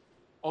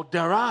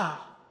are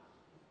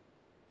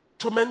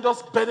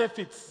tremendous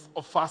benefits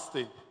of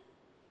fasting,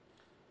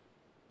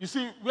 you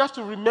see, we have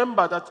to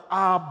remember that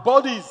our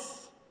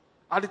bodies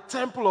are the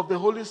temple of the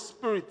Holy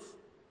Spirit.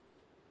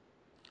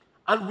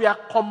 And we are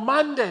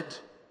commanded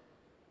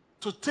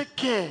to take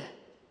care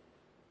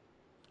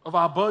of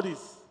our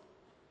bodies.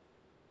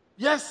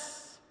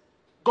 Yes,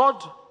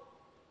 God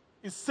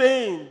is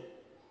saying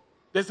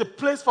there's a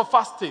place for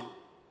fasting,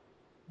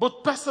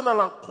 both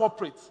personal and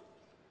corporate.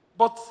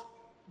 But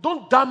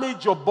don't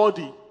damage your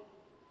body.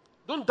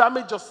 Don't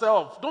damage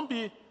yourself. Don't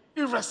be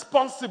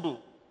irresponsible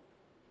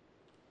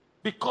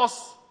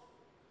because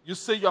you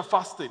say you're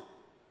fasting.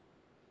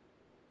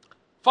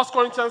 1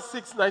 Corinthians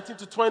 6, 19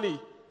 to 20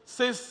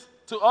 says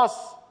to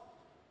us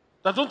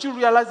that don't you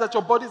realize that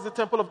your body is the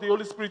temple of the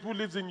Holy Spirit who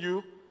lives in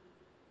you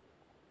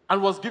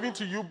and was given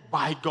to you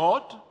by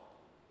God?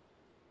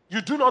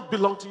 You do not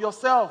belong to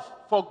yourself,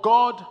 for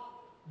God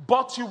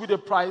bought you with a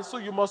price, so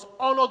you must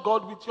honor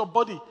God with your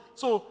body.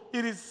 So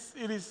it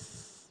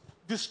is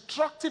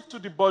destructive to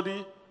the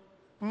body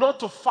not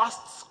to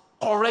fast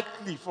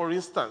correctly, for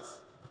instance.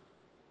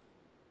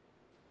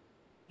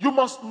 You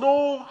must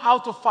know how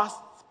to fast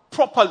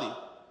properly.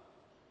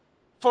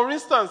 For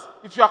instance,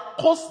 if you are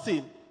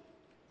coasting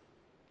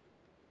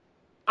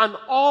and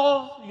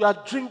all you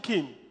are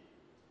drinking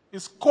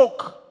is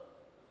Coke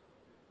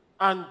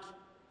and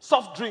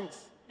soft drinks,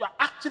 you are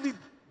actually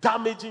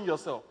damaging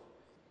yourself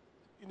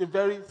in a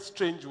very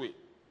strange way.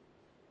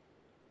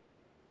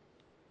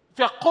 If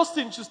you are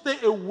coasting, you should stay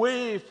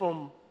away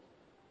from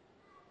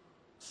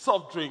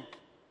soft drink.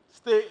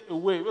 Stay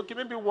away. Okay,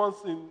 maybe once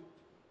in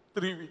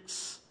 3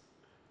 weeks.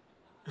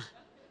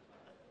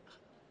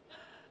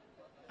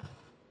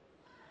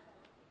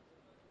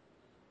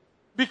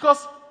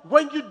 Because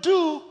when you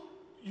do,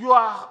 you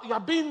are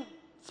being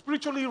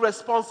spiritually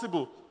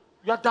responsible.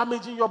 You are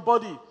damaging your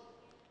body.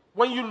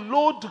 When you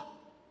load,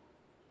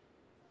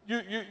 you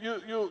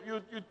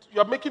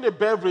are making a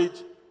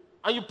beverage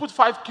and you put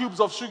 5 cubes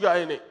of sugar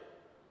in it.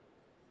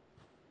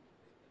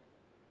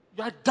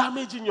 You are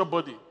damaging your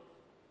body.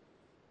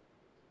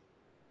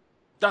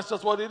 That's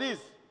just what it is.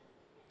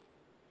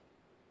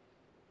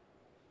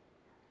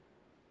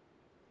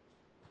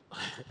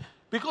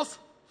 Because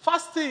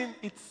fasting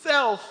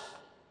itself,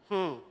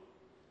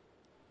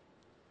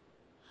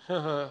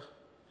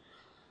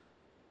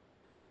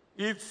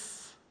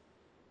 it's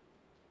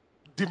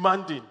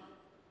demanding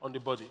on the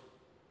body.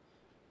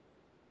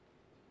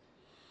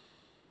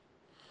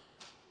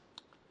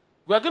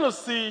 We are going to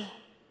see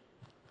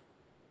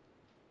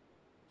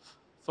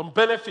some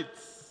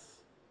benefits,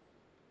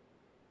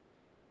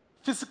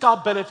 physical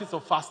benefits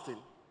of fasting,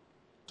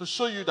 to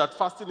show you that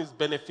fasting is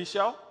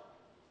beneficial,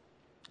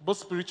 both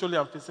spiritually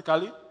and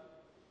physically.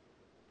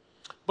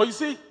 But you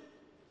see,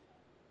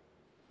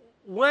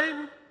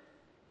 when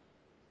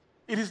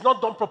it is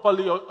not done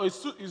properly or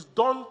it's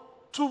done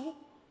too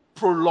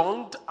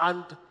prolonged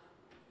and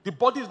the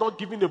body is not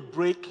given a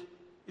break,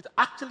 it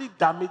actually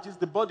damages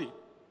the body.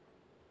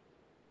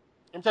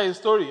 Let me tell you a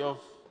story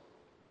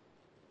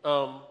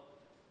of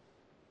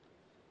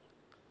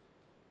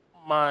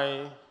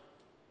my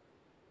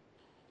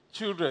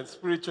children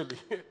spiritually.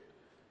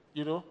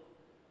 You know,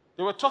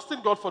 they were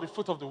trusting God for the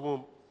fruit of the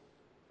womb.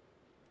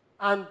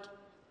 And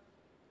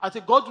at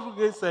a God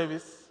Regain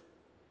service,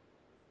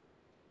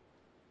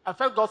 I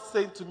felt God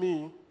saying to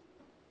me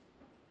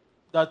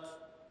that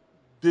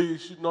they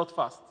should not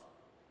fast.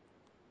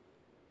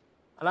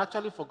 And I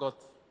actually forgot.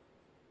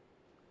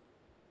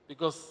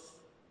 Because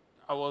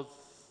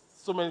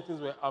so many things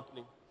were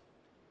happening.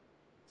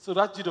 So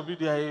that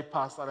GWDIA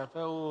passed, and I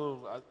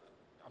felt,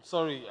 I'm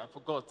sorry, I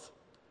forgot.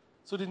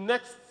 So the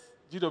next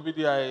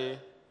GWDIA,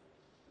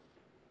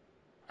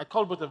 I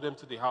called both of them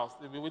to the house.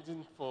 They've been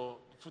waiting for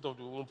the fruit of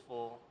the womb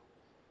for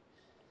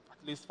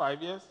at least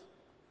 5 years.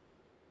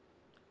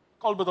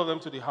 Called both of them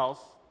to the house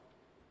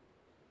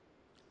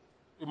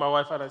with my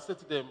wife, and I said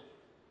to them,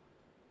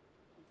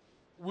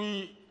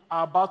 we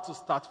are about to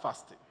start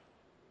fasting.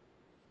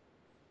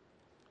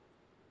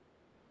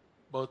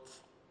 But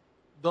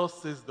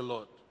thus says the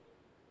Lord,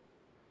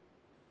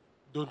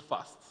 don't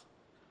fast.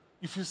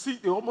 If you see,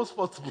 they almost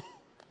fought me.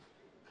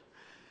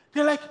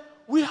 They're like,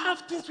 we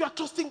have things we are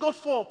trusting God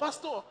for,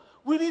 Pastor.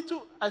 We need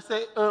to. I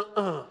say,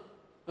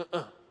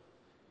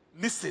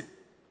 Listen.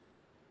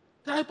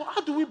 They're like, but how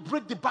do we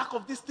break the back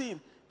of this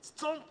thing?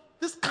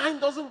 This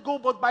kind doesn't go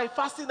but by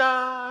fasting.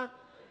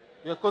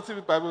 You're quoting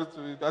the Bible to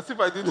me, as if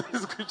I didn't know the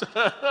scripture.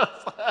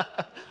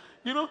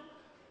 You know,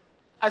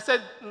 I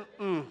said,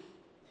 You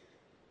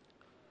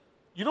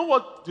know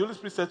what the Holy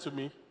Spirit said to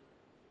me?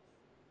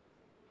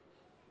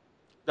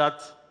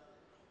 That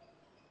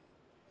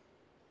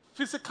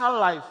physical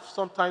life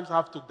sometimes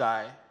have to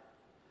die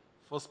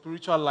for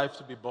spiritual life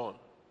to be born.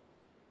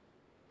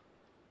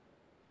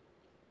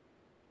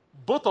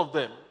 Both of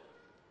them,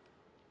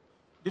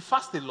 they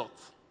fast a lot.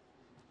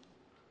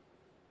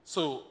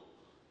 So,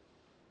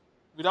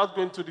 without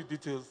going into the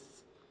details,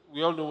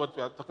 we all know what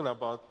we are talking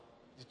about.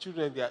 The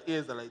children, their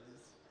ears are like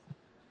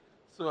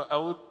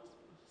this.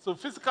 So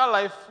physical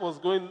life was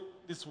going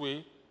this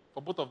way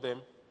for both of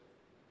them,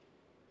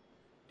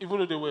 even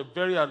though they were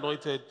very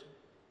anointed,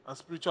 and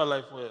spiritual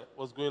life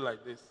was going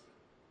like this.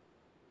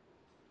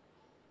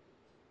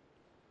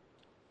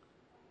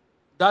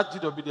 That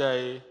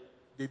GWDIA,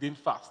 they didn't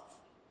fast.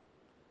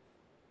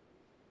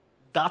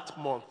 That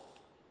month,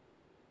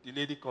 the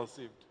lady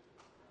conceived.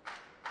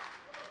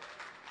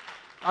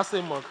 That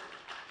same month.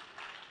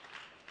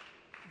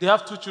 They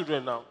have 2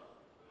 children now.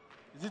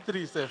 Is it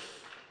 3 itself?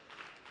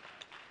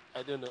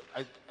 I don't know.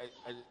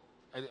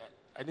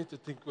 I need to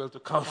think well to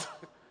count.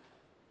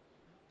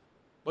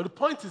 But the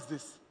point is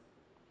this.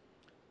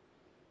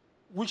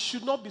 We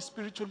should not be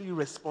spiritually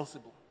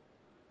irresponsible.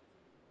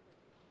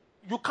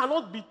 You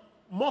cannot be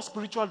more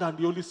spiritual than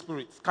the Holy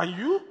Spirit. Can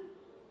you?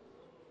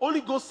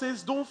 Holy Ghost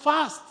says don't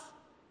fast.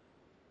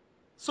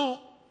 So,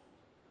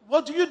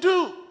 what do?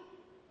 The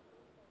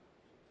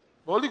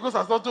Holy Ghost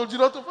has not told you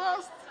not to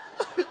fast.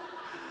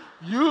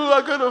 You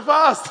are going to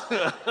fast.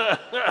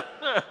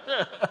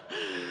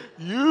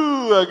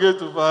 You are going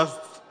to fast.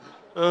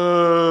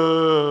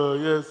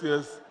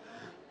 Yes.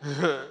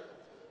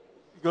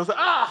 He goes,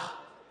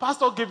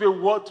 Pastor gave a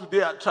word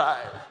today at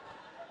tribe.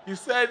 He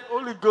said,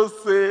 Holy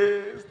Ghost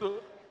says,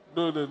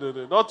 no,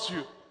 not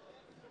you.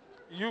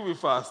 You will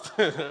fast.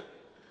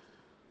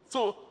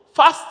 So,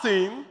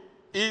 fasting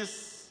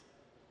is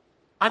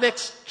an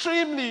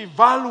extremely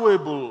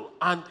valuable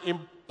and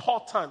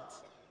important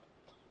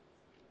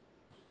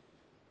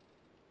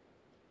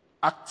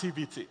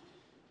activity.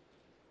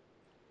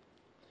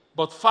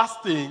 But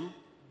fasting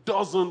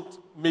doesn't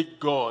make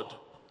God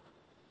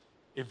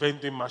a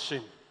vending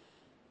machine.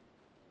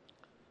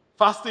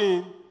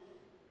 Fasting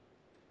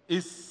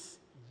is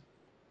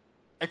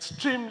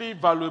extremely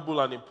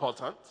valuable and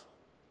important,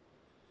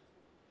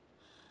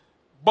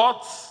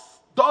 but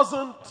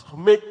doesn't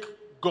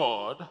make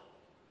God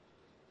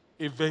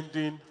a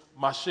vending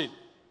machine.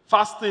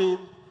 Fasting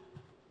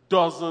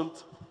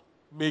doesn't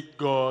make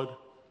God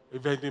a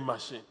vending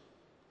machine.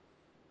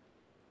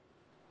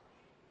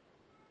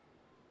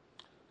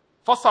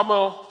 1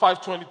 Samuel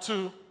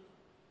 15:22,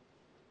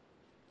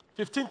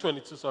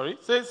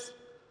 says,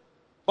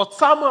 but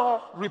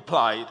Samuel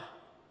replied,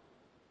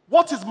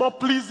 what is more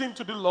pleasing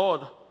to the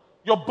Lord,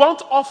 your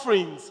burnt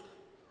offerings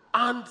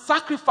and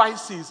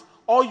sacrifices,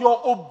 or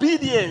your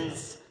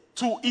obedience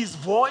to his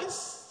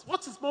voice?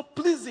 What is more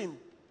pleasing?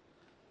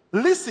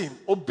 Listen,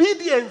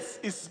 obedience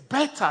is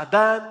better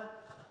than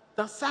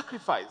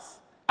sacrifice.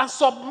 And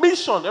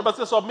submission, everybody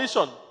say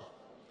submission,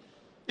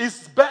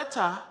 is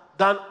better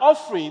than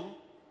offering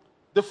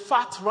the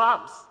fat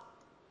rams.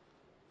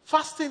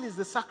 Fasting is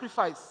the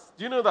sacrifice.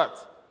 Do you know that?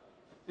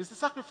 It's the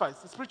sacrifice,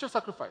 the spiritual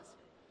sacrifice.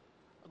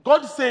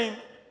 God is saying,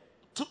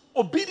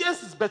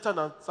 obedience is better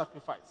than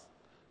sacrifice.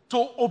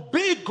 To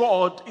obey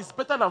God is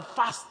better than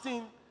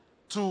fasting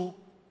to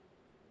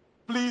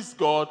please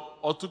God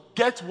or to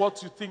get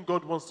what you think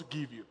God wants to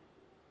give you.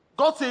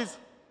 God says,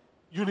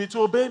 you need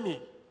to obey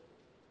me.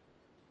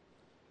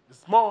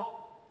 It's more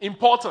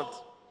important.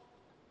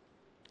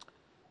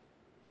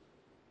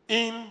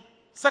 In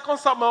 2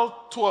 Samuel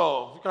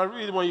 12, you can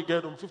read it when you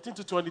get home, 15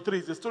 to 23,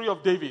 it's the story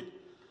of David.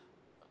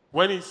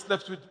 When he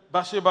slept with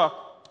Bathsheba,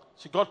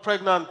 she got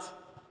pregnant,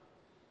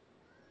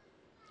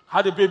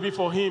 had a baby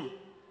for him.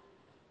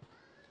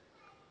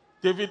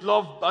 David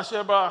loved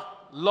Bathsheba,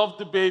 loved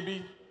the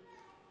baby,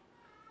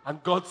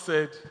 and God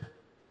said,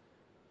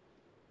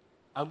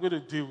 I'm going to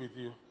deal with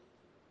you.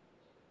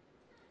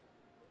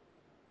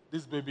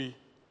 This baby,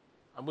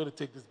 I'm going to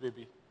take this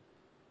baby.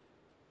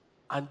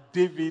 And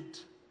David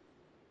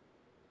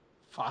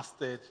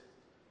fasted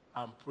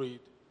and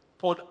prayed,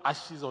 poured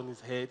ashes on his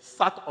head,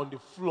 sat on the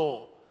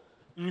floor.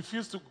 He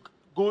refused to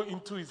go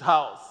into his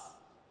house.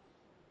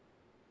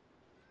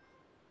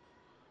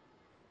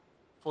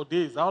 For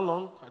days. How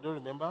long? I don't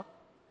remember.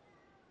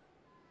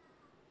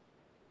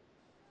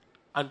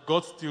 And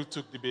God still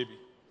took the baby.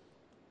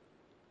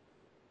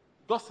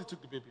 God still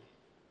took the baby.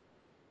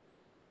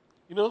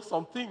 You know,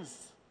 some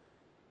things,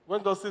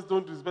 when God says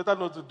don't do, it's better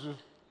not to do.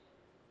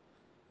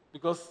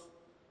 Because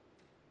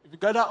if you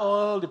gather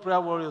all the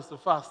prayer warriors to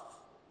fast,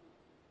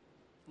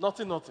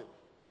 nothing.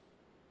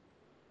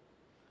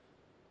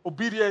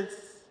 Obedience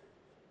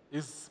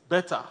is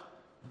better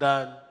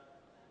than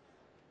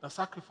the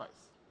sacrifice.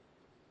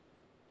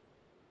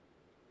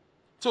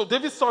 So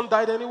David's son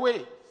died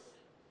anyway.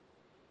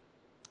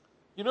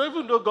 You know,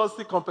 even though God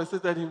still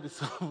compensated him with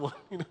someone,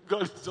 you know,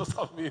 God is just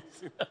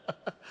amazing.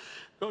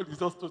 God is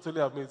just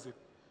totally amazing.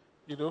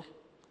 You know,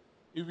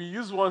 if we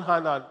use one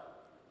hand and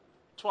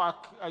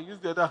twack, I use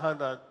the other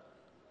hand and,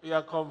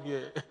 yeah, come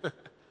here.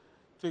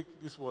 Take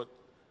this one.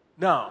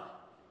 Now,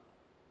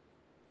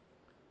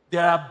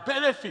 there are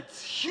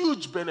benefits,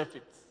 huge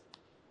benefits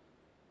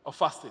of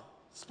fasting.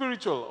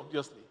 Spiritual,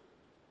 obviously.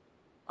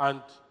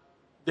 And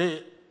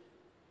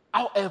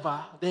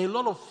however, there are a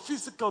lot of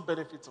physical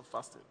benefits of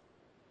fasting,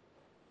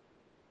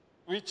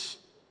 which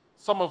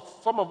some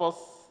of us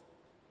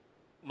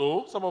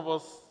know, some of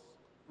us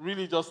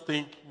really just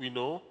think we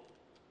know.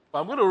 But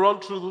I'm going to run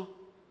through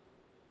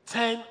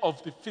 10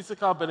 of the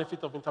physical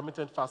benefits of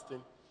intermittent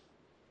fasting.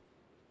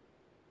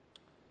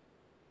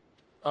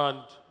 And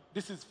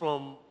this is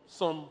from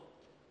some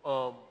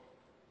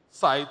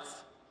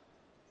sites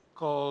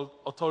called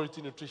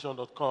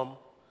authoritynutrition.com.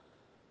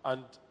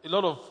 And a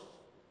lot of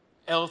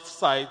health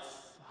sites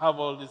have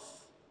all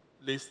these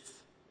lists.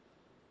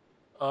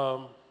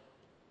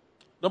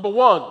 Number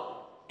one,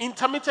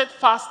 intermittent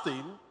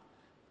fasting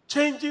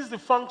changes the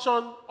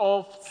function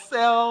of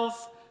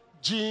cells,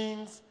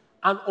 genes,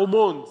 and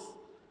hormones.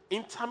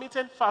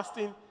 Intermittent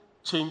fasting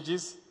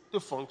changes the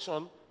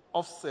function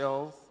of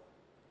cells,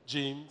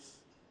 genes,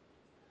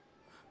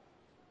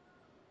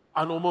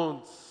 and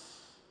hormones.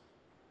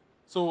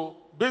 So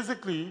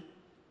basically,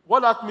 what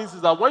that means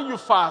is that when you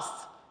fast,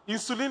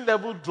 insulin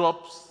level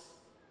drops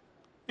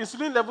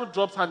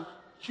and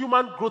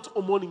human growth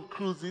hormone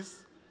increases.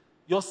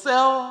 Your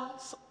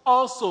cells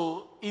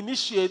also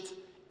initiate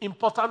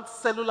important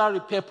cellular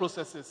repair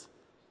processes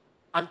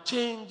and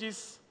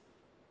changes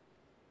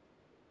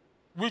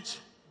which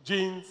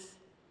genes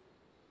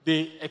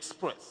they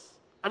express.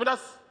 I mean,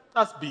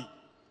 that's big.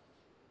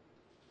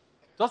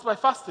 Just by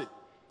fasting.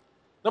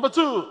 Number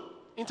two,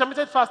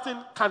 intermittent fasting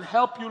can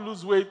help you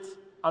lose weight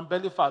and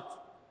belly fat.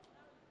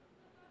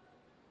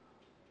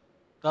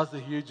 That's a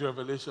huge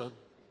revelation,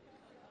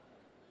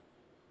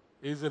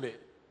 isn't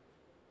it?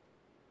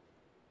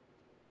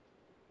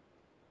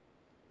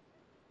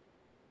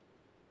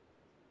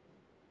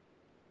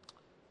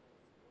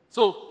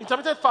 So,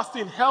 intermittent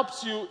fasting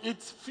helps you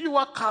eat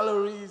fewer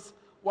calories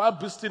while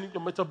boosting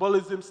your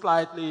metabolism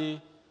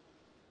slightly.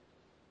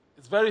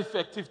 It's very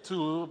effective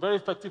to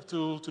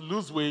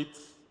lose weight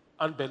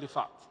and belly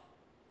fat.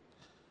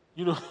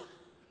 You know,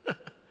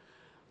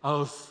 I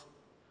was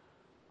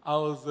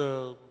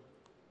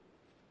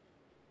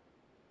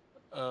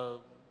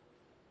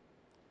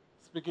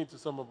speaking to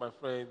some of my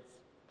friends,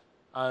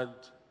 and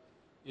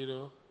you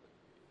know,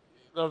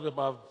 a lot of them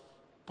have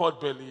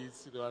pot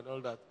bellies, you know, and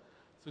all that.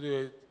 So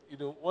they, you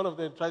know, one of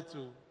them tried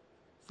to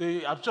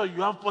say, "I'm sure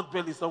you have pot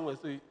belly somewhere."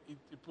 So he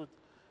put,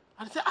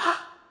 and he said,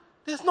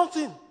 "There's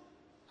nothing."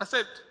 I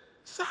said,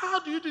 "So how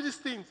do you do these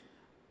things?"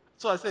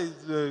 So I said,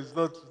 "It's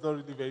not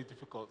really very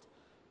difficult."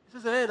 He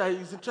says, "Hey,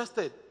 he's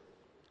interested."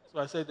 So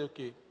I said,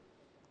 "Okay,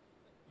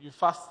 you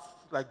fast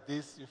like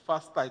this, you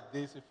fast like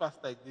this, you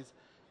fast like this."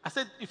 I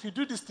said, "If you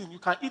do this thing, you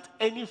can eat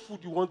any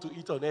food you want to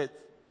eat on earth.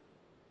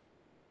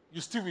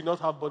 You still will not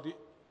have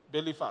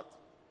belly fat.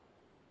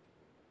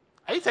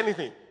 I eat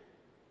anything.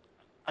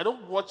 I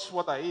don't watch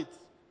what I eat.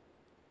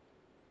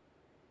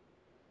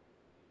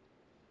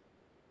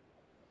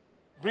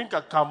 Bring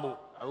a camel,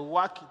 I will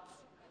whack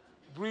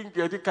it. Bring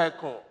the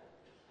kaikon.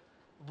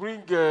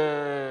 Bring,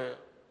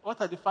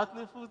 what are the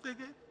fattening foods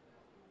again?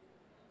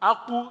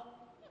 Apple.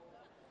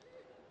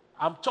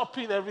 I'm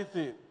chopping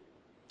everything."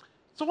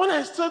 So when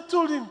I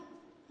told him,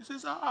 he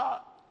says,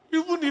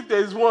 Even if there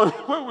is one,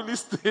 where will he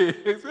stay?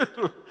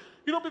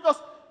 Because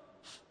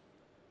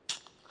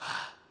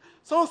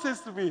someone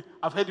says to me,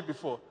 I've heard it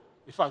before.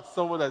 In fact,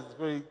 someone that is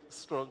very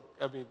strong,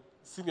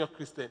 senior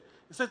Christian,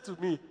 he said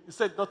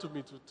not to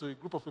me, to a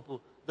group of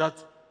people,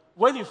 that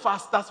when he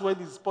fasts, that's when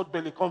his pot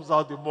belly comes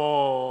out the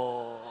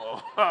more.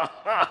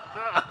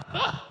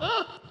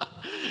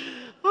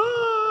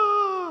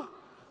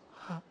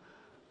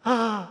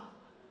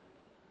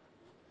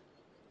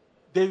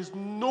 There is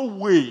no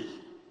way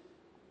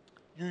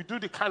you do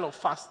the kind of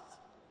fast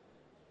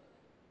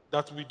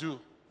that we do,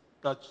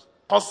 that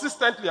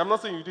consistently, I'm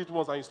not saying you did it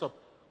once and you stop,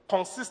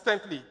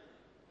 consistently,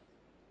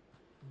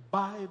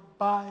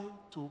 bye-bye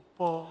to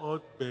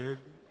pot belly.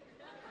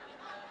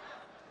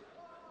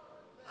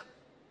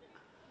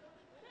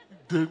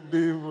 The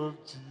name of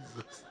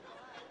Jesus.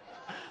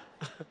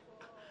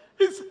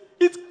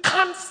 It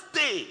can't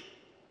stay.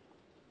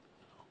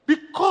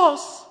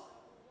 Because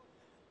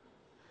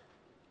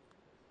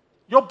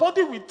your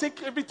body will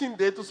take everything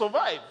there to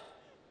survive.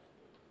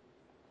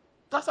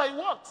 That's how it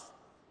works.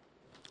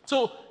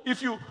 So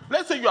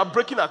let's say you are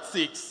breaking at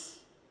 6.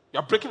 You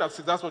are breaking at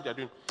 6, that's what you are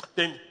doing.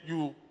 Then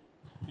you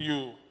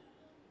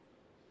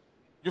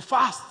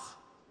fast.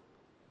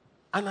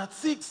 And at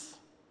 6,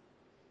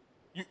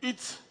 you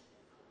eat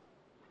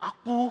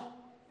akpu.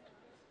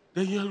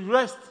 Then you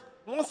rest.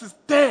 Once it's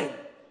 10,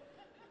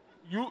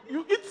 you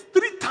eat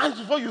 3 times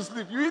before you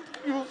sleep. You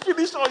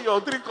finish all your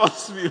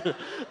 3-course meal.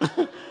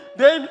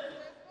 Then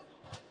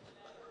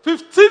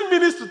 15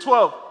 minutes to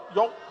 12.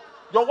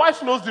 Your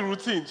wife knows the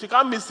routine. She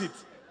can't miss it.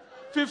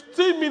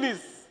 15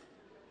 minutes.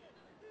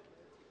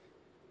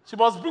 She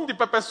must bring the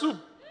pepper soup.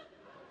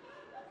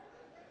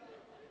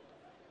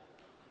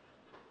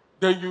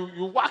 Then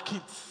you whack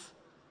it.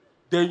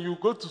 Then you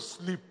go to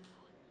sleep.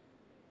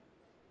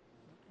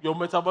 Your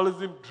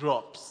metabolism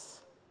drops.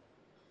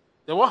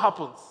 Then what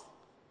happens?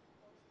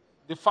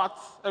 The fat,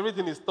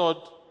 everything is stored.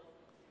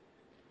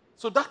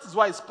 So that is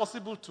why it's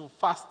possible to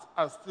fast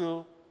and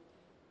still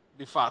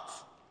be fat.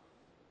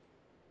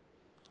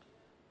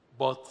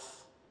 But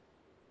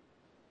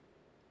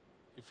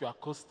if you are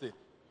coasting,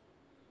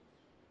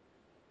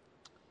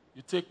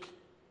 you take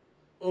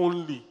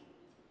only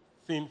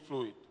thin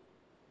fluid.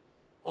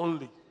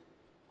 Only.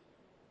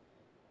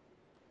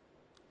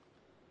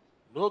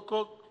 No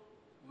Coke,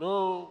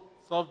 no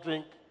soft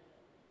drink.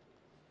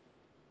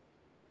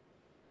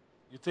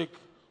 You take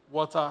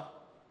water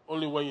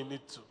only when you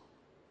need to.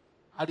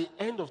 At the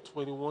end of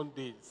 21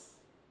 days,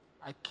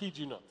 I kid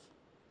you not,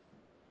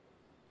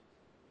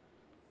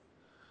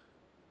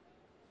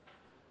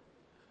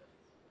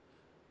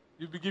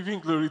 you'll be giving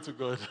glory to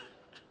God.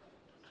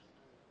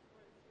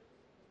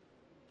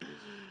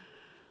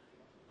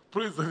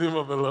 Praise the name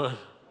of the Lord.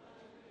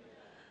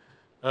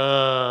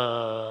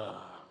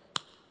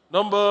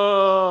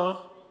 Number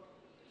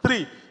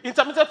 3,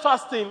 intermittent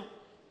fasting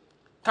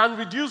can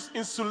reduce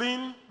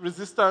insulin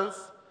resistance,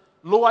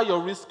 lower your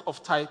risk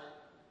of type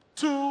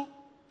 2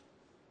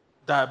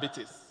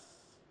 diabetes.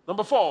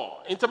 Number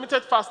 4,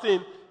 intermittent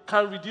fasting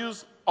can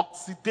reduce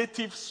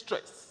oxidative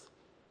stress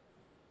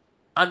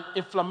and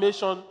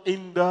inflammation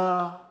in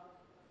the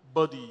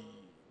body.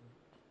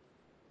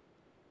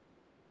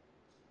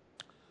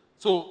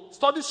 So,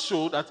 studies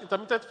show that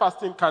intermittent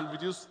fasting can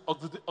reduce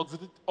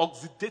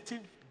oxidative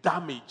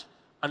damage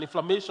and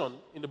inflammation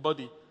in the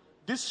body.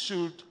 This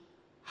should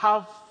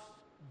have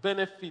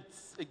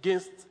benefits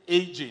against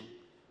aging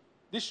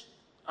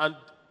and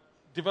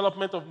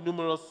development of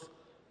numerous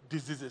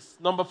diseases.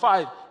 Number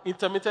 5,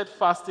 intermittent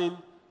fasting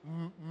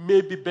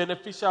may be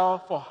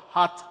beneficial for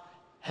heart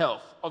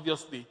health,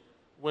 obviously,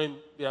 when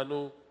there are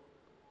no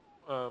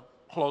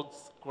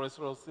clogs,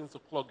 cholesterol things to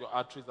clog your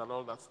arteries and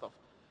all that stuff.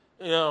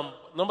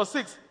 Number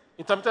 6,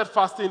 intermittent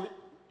fasting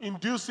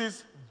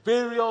induces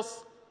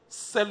various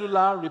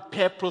cellular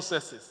repair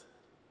processes.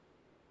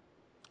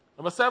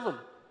 Number 7,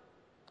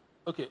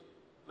 okay,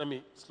 let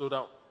me slow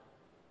down.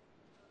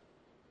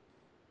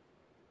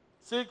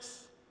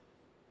 6,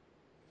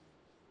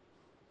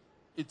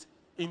 it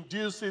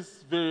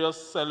induces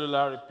various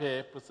cellular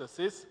repair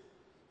processes.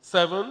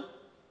 7,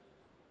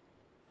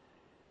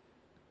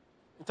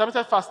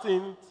 intermittent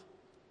fasting,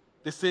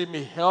 they say,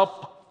 may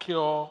help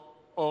cure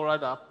or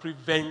rather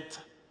prevent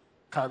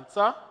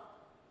cancer.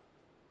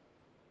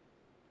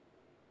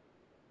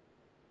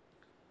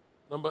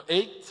 Number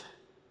 8,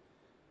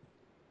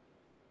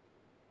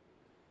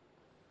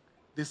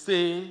 they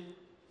say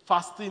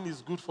fasting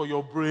is good for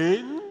your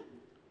brain. You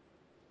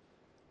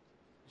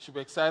should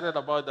be excited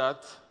about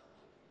that.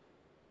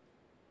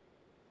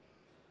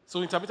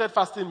 So intermittent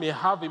fasting may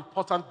have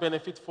important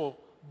benefit for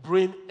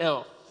brain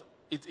health.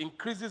 It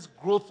increases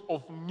growth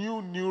of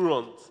new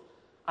neurons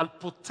and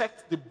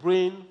protects the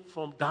brain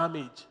from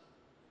damage.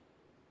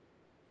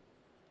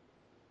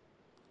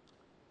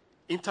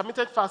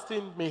 Intermittent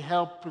fasting may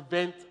help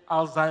prevent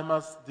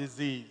Alzheimer's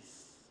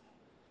disease.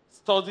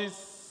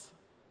 Studies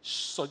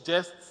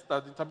suggest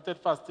that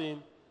intermittent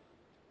fasting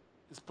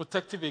is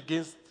protective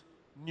against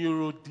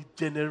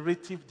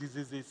neurodegenerative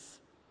diseases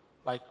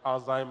like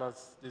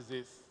Alzheimer's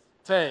disease.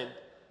 10,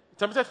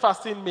 Intermittent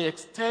fasting may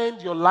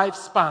extend your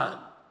lifespan.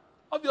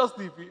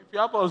 Obviously, if you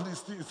have all these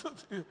things,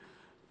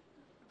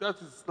 that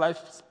is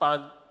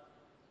lifespan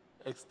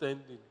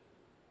extending.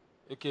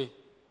 Okay.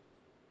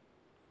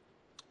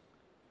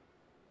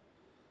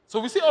 So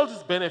we see all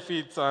these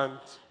benefits, and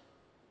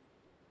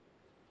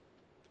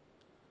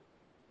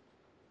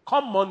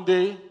come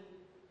Monday,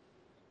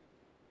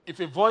 if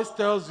a voice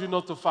tells you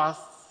not to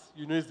fast,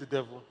 you know it's the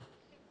devil.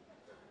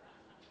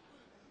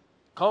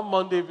 Come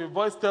Monday, if a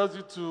voice tells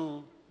you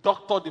to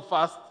doctor the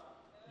fast,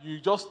 you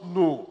just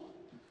know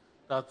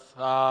that,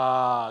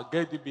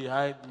 get thee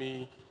behind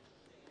me,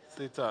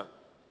 Satan.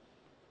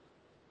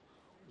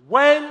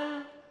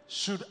 When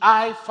should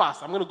I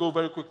fast? I'm going to go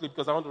very quickly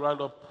because I want to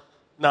round up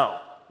now.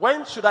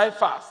 When should I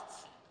fast?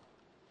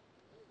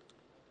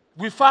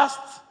 We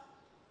fast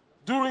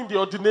during the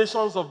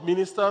ordinations of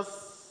ministers,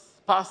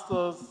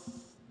 pastors,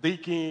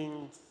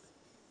 deacons,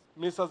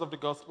 ministers of the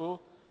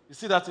gospel. You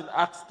see that in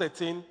Acts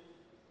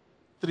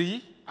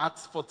 13:3,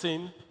 Acts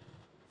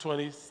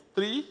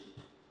 14:23.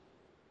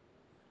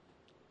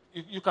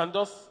 You can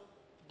just,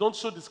 don't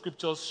show the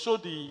scriptures, show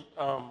the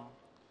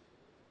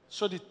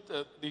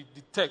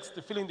text,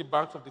 they fill in the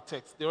blanks of the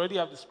text. They already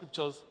have the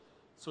scriptures,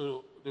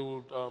 so they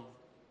will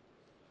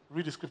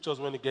read the scriptures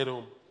when they get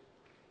home.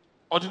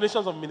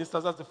 Ordinations of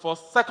ministers, that's the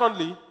first.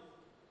 Secondly,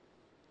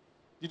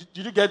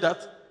 did you get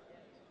that?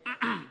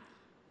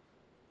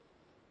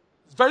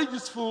 It's very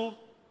useful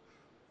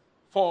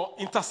for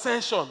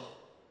intercession.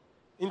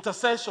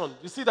 Intercession.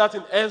 You see that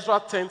in Ezra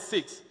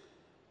 10:6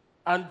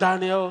 and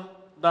Daniel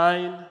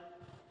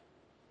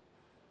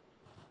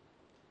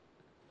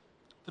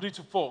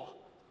 9:3-4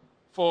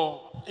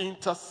 for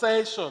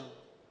intercession.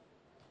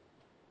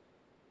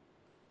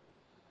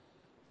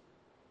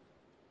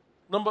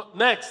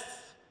 Next,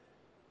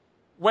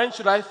 when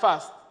should I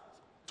fast?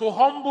 To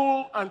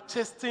humble and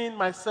chasten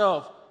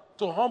myself.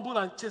 To humble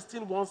and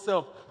chasten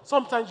oneself.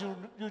 Sometimes you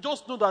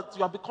just know that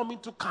you are becoming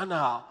too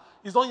carnal.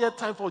 It's not yet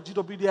time for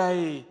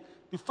GWDIA.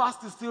 The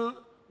fast is still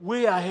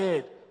way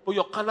ahead, but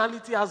your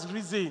carnality has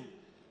risen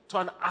to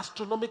an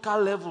astronomical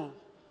level.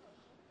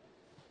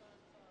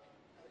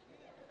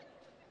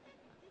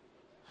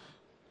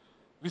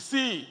 We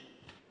see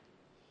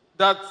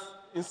that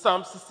in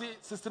Psalm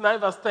 69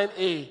 verse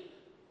 10a,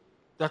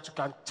 that you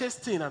can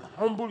chasten and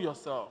humble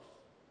yourself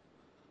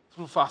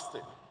through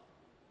fasting.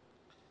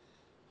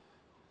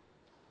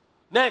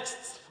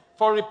 Next,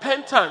 for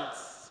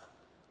repentance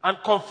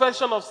and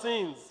confession of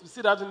sins. We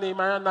see that in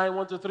Nehemiah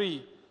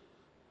 9:1-3.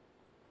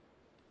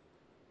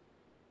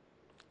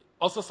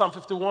 Also Psalm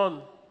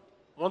 51,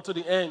 1 to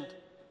the end.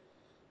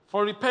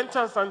 For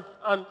repentance and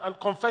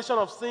confession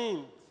of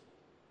sins.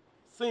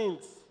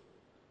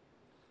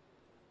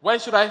 When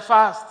should I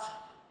fast?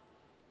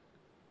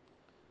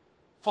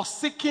 For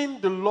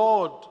seeking the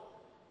Lord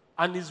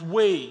and His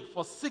way.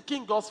 For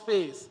seeking God's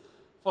face.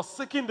 For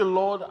seeking the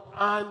Lord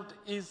and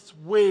His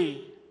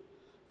way.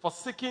 For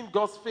seeking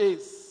God's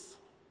face.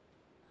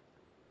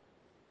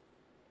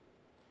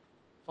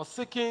 For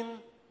seeking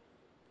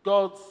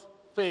God's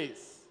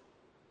face.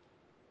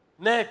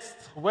 Next,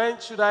 when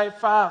should I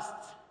fast?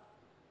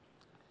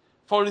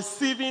 For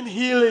receiving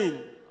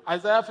healing.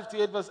 Isaiah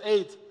 58 verse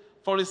 8.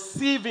 For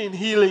receiving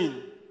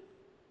healing.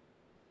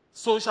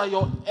 So shall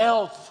your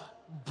health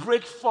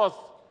break forth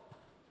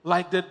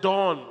like the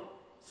dawn,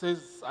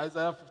 says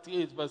Isaiah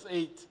 58 verse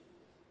 8.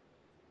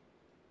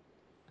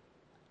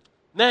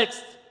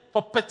 Next,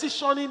 for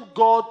petitioning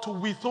God to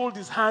withhold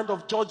His hand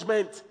of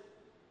judgment.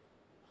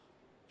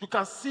 You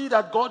can see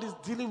that God is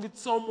dealing with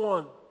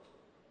someone.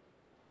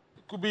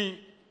 It could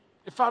be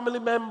a family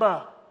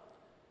member.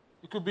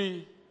 It could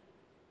be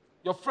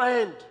your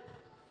friend.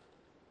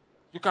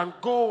 You can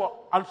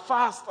go and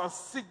fast and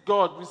seek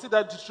God. We see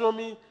that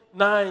Deuteronomy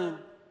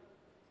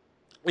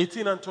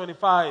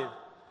 9:18-25.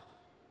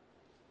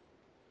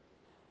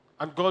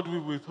 And God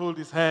will withhold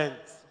His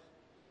hands.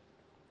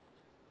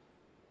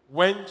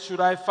 When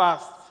should I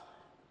fast?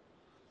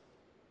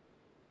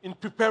 In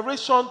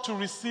preparation to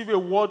receive a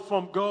word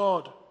from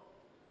God.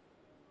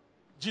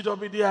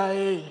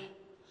 GWDIA.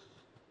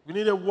 We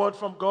need a word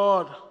from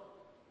God.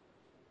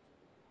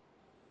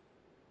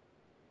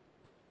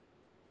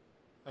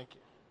 Thank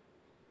you.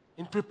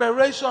 In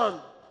preparation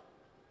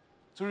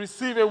to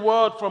receive a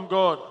word from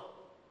God.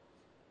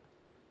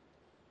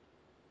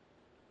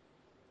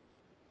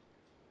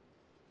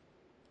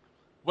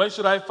 When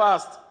should I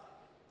fast?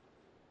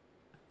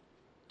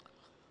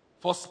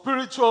 For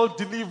spiritual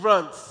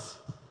deliverance.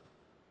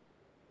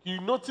 You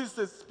notice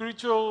a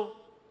spiritual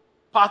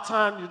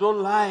pattern you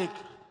don't like.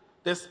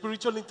 There's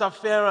spiritual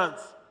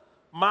interference.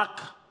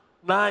 Mark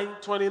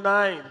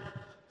 9:29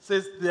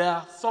 says there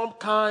are some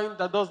kind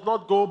that does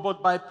not go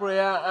but by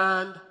prayer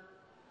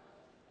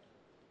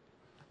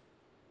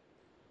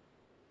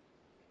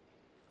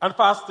and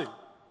fasting.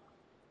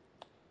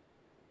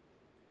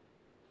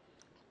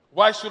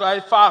 Why should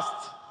I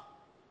fast?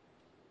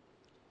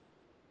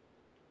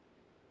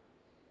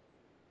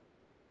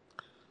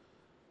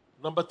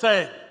 Number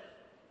 10.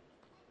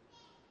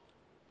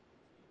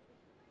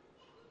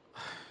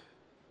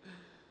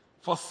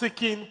 For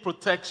seeking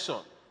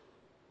protection.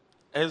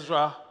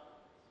 Ezra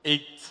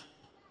 8,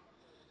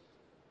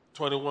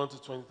 21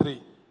 to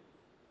 23.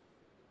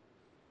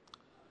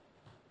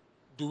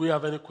 Do we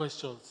have any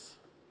questions?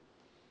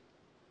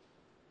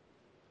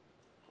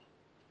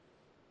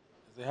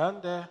 There's a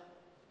hand there.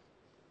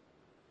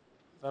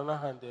 There's another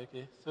hand there,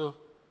 okay? So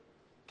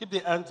keep the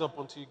hands up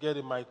until you get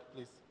a mic,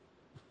 please.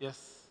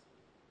 Yes.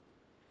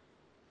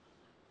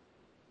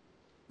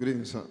 Good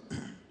evening, sir.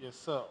 Yes,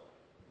 sir.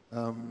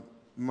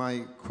 My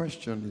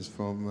question is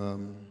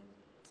from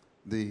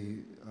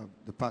the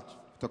part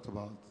talked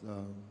about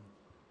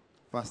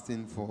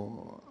fasting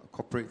for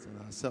corporate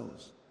and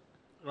ourselves.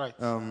 Right.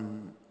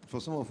 For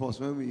some of us,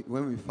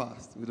 when we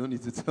fast, we don't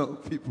need to tell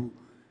people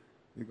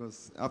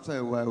because after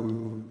a while we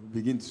will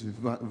begin to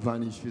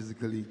vanish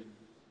physically.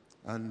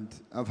 And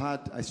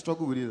I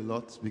struggle with it a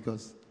lot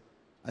because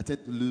I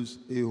tend to lose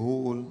a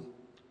whole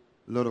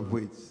lot of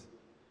weight.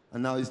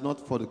 And now it's not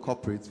for the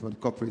corporates. For the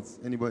corporates,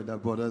 anybody that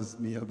bothers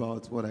me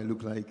about what I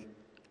look like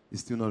is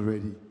still not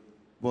ready.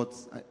 But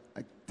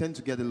I tend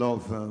to get a lot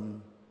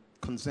of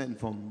concern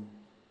from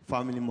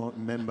family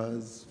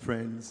members,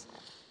 friends,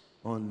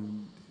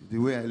 on the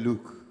way I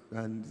look.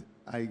 And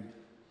I,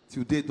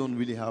 till date, don't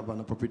really have an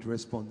appropriate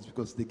response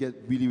because they get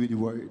really, really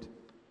worried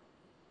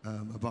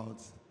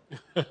about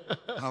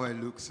how I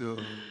look. So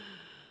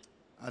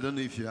I don't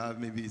know if you have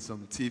maybe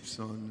some tips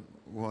on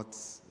what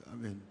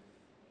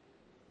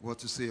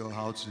to say or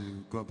how to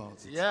go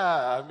about it.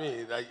 Yeah,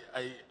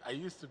 I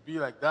used to be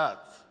like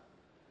that,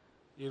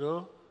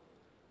 to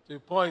the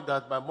point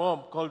that my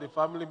mom called a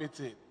family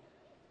meeting.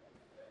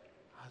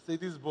 I said,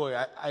 this boy,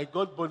 I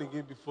got born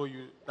again before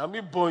you. I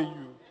mean, born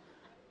you.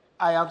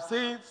 I am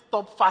saying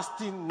stop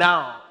fasting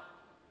now.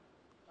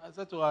 I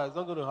said to her, it's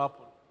not going to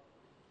happen.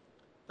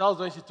 That was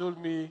when she told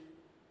me,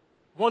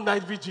 one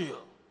night vigil.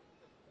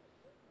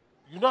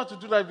 You know how to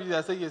do night vigil?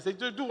 I said, yes. I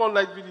said, do one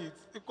night vigil.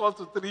 It's equal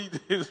to 3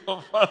 days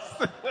of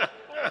fasting.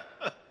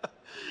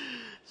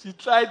 She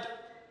tried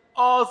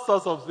all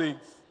sorts of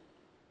things.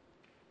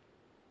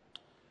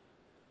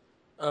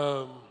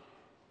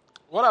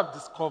 What I've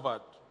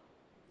discovered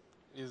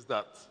is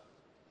that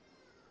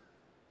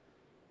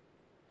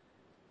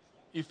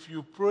if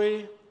you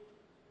pray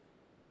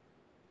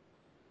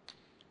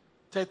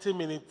 30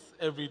 minutes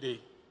every day,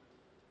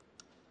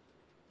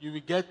 you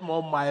will get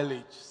more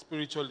mileage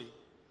spiritually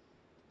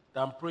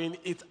than praying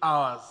 8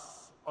 hours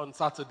on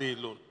Saturday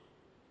alone.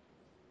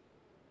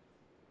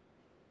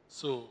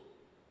 So,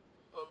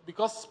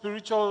 because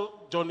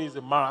spiritual journey is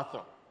a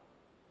marathon,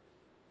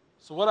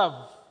 so what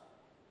I've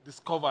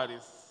discovered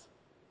is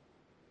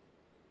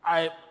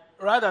I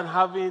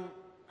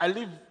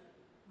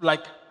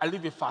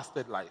live a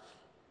fasted life,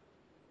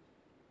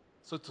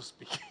 so to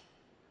speak.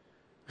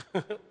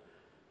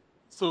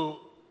 So,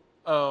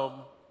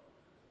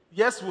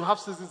 yes, we have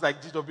seasons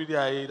like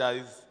GWDIA that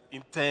is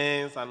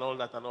intense and all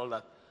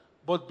that.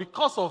 But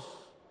because of,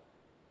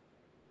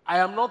 I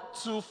am not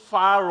too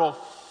far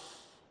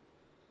off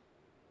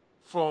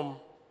from,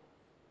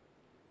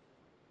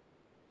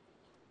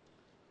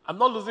 I'm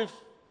not losing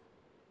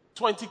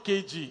 20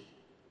 kg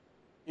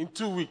in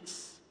 2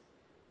 weeks.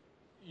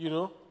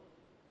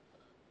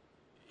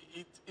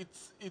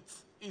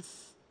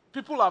 It's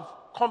people have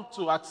come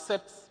to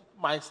accept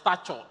my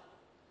stature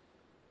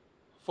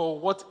for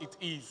what it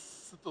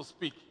is, so to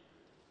speak.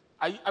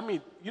 I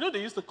mean,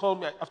 they used to call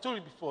me, I've told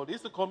you before, they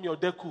used to call me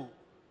Odeku.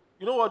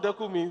 You know what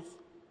Odeku means?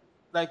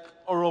 Like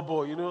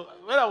Orobo,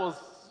 When I was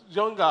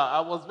younger, I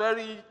was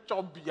very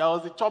chubby. I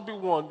was a chubby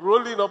one,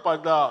 rolling up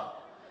and down.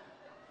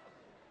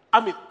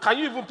 I mean, can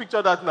you even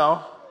picture that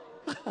now?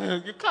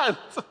 You can't,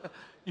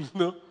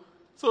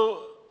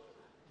 So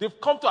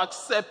they've come to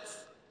accept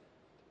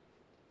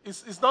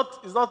it's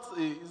not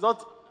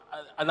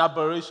an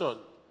aberration.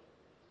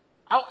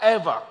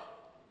 However,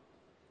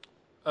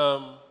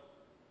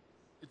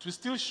 it will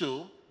still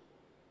show,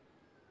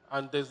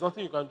 and there's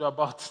nothing you can do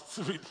about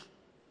it,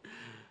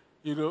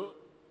 really.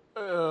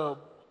 The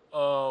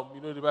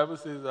Bible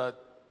says that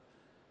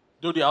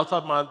though the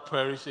outer man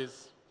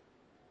perishes,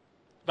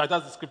 that's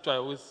the scripture I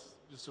always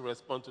used to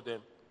respond to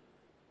them.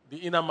 The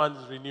inner man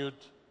is renewed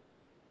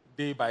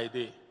day by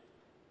day.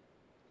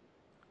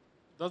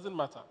 It doesn't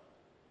matter.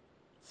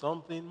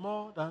 Something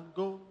more than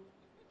gold.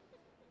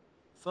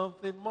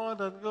 Something more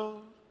than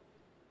gold.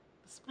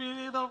 The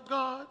Spirit of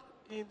God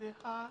in the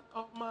heart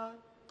of man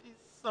is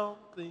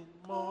something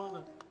more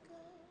than gold.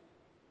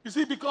 You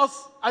see,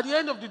 because at the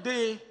end of the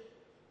day,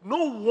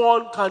 no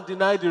one can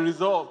deny the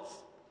results.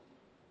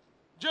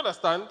 Do you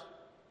understand?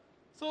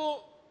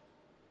 So,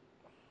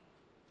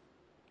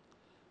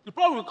 the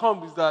problem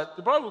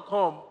will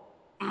come,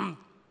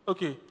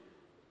 okay,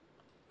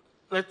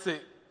 let's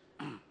say,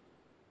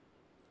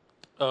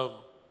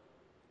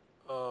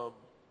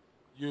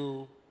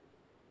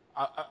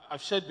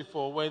 I've shared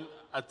before when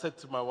I said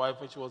to my wife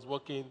when she was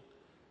working,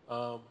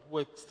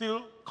 we're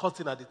still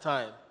cutting at the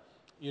time,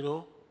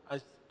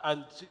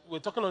 and we're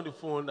talking on the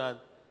phone and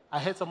I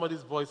heard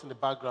somebody's voice in the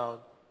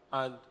background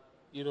and,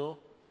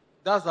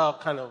 that's how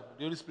kind of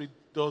the Holy Spirit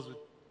does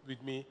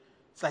with me.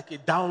 It's like a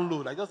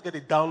download. I just get a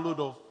download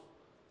of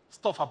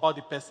stuff about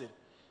the person.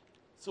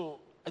 So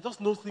I just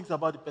know things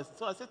about the person.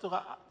 So I said to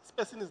her, this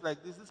person is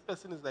like this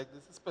person is like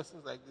this person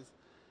is like this,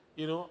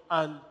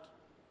 and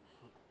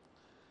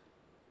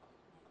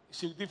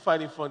she didn't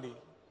find it funny.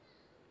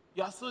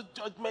 You are so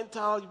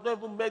judgmental. You've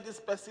never met this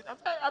person. I'm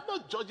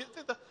not judging.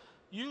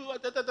 You are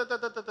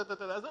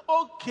I said,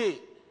 okay.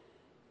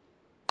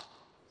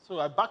 So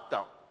I backed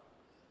down.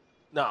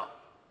 Now,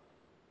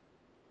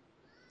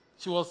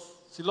 she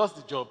lost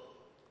the job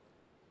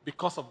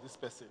because of this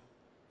person.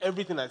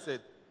 Everything I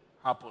said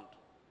happened.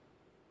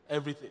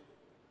 Everything.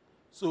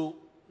 So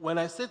when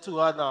I said to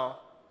her now,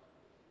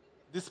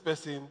 this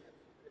person,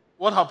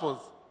 what happens?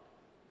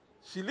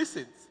 She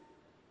listens.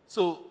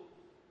 So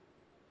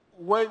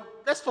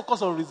let's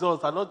focus on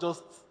results and not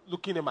just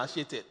looking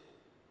emaciated.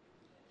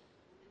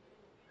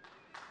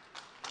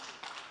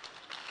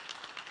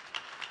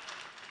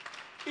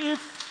 If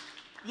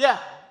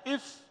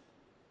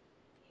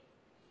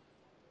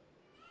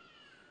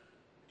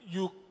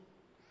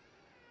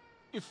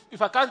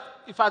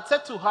I'd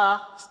said to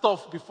her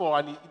stuff before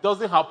and it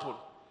doesn't happen,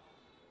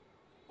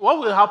 what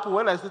will happen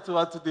when I say to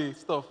her today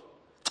stuff?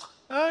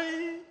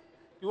 The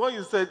one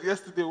you said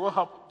yesterday, what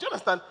happened? Do you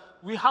understand?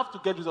 We have to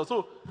get results.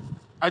 So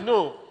I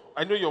know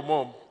your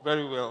mom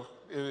very well.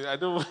 I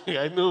know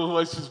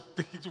what she's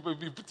thinking. She may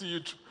be putting you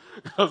through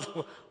because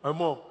my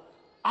mom.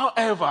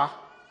 However,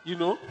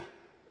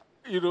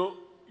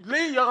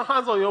 lay your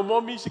hands on your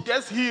mommy, she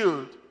gets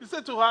healed. You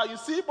say to her, you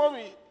see,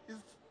 mommy.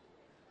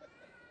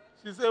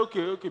 She say,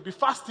 okay, be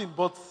fasting,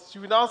 but she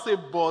will now say,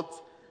 but.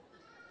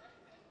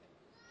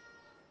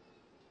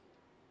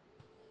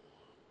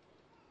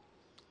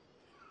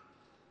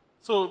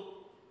 So,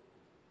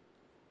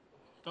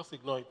 just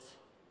ignore it.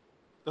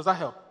 Does that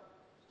help?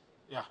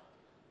 Yeah.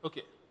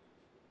 Okay.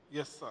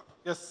 Yes, sir.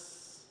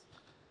 Yes.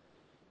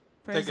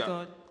 Praise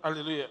God.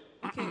 Hallelujah.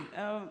 Okay,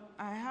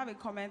 I have a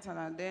comment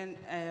and then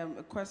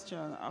a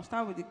question. I'll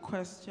start with the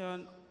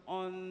question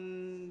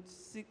on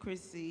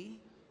secrecy.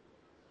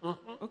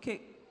 Mm-hmm.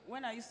 Okay,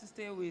 when I used to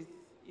stay with,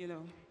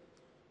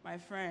 my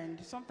friend,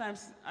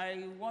 sometimes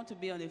I want to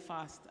be on a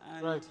fast.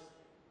 And right.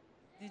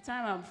 The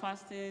time I'm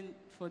fasting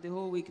for the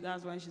whole week,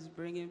 that's when she's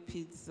bringing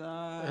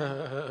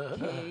pizza,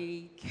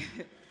 cake,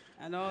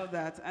 and all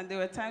that. And there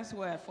were times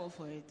where I fall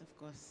for it, of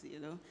course,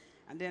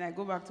 And then I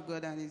go back to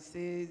God and He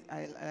says,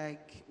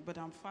 but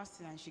I'm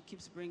fasting, and she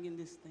keeps bringing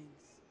these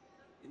things,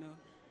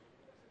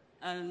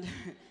 And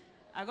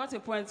I got to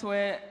a point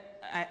where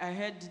I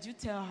heard, did you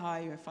tell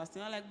her you were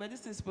fasting? I'm like, but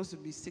this is supposed to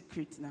be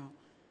secret now,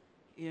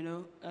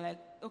 Like,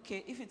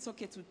 okay, if it's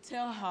okay to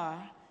tell her,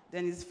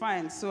 then it's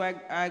fine. So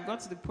I got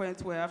to the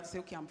point where I have to say,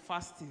 okay, I'm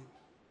fasting.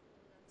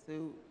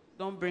 So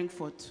don't bring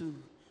for two,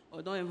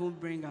 or don't even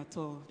bring at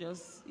all.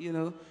 Just,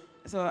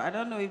 So I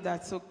don't know if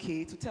that's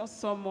okay to tell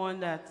someone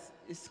that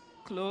is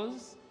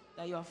close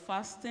that you're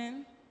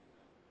fasting.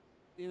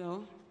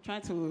 I'm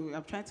trying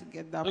to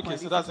get that point. Okay,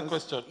 so that's the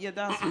question. Yeah,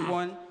 that's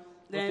one.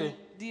 Then okay.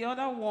 The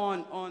other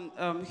one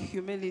on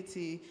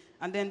humility,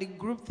 and then the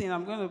group thing,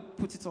 I'm going to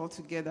put it all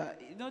together.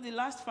 The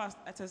last fast,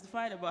 I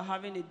testified about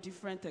having a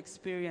different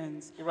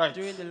experience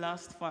during the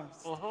last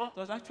fast. Uh-huh. It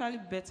was actually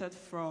bettered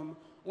from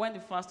when the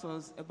fast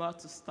was about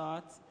to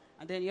start,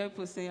 and then you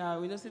people saying,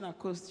 we know saying a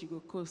coast, you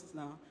go coast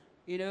now,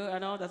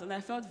 and all that. And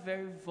I felt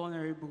very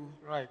vulnerable.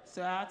 Right.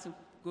 So I had to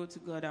go to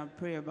God and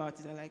pray about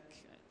it. I'm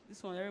like,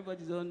 this one,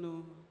 everybody don't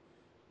know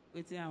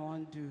what I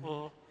want to do.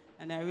 Uh-huh.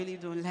 And I really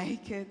don't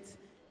like it.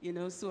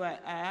 So I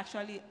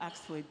actually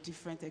asked for a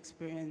different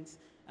experience.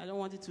 I don't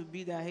want it to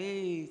be that,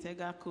 hey,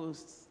 Tega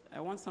Coast. I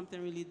want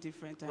something really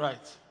different. And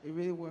right. It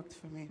really worked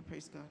for me.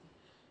 Praise God.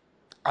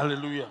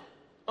 Hallelujah.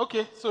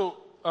 Okay, so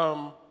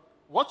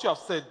what you have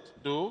said,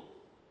 though,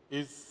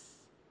 is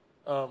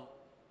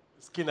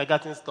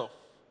kindergarten stuff,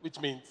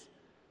 which means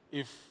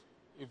if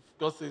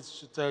God says you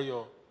should tell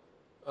your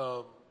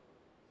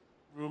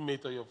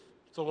roommate or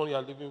someone you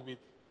are living with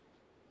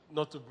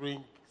not to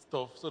bring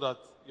stuff so that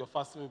your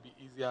fasting will be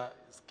easier,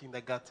 it's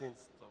kindergarten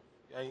stuff.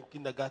 You are in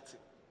kindergarten.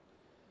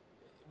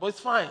 But it's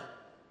fine.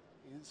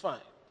 It's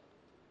fine.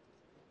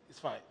 It's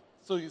fine.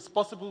 So it's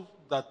possible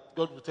that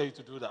God will tell you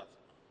to do that.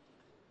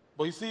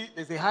 But you see,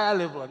 there's a higher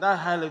level, and that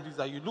higher level is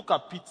that you look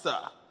at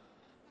pizza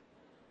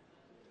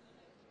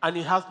and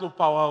it has no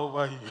power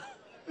over you.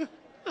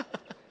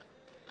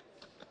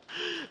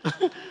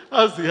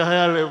 That's the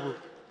higher level.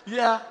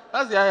 Yeah,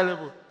 that's the higher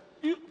level.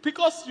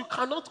 Because you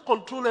cannot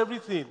control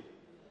everything.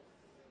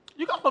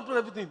 You can't control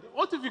everything.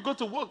 What if you go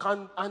to work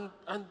and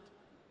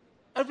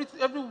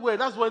everywhere,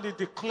 that's when they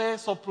declare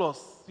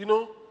surplus,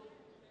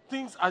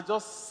 Things are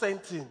just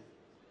sent in.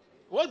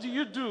 What do?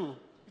 You tell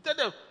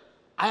them,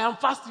 I am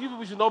fasting, you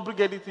people should not bring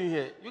anything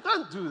here. You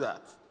can't do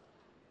that.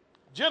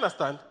 Do you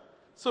understand?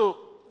 So,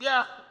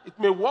 yeah, it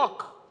may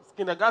work. It's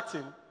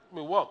kindergarten. It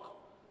may work.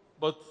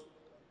 But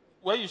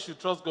what you should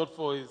trust God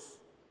for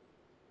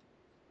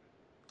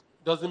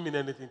doesn't mean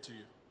anything to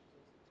you.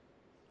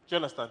 Do you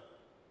understand?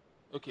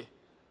 Okay.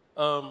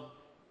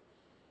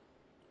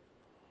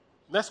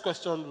 Next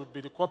question would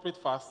be the corporate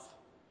fast.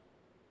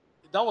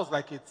 That was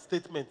like a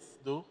statement,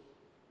 though.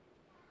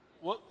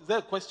 Is there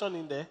a question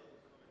in there?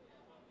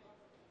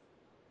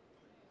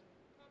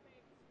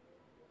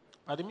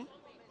 Pardon me?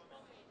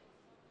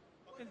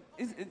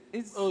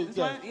 It's it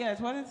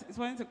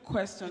wasn't a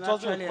question, It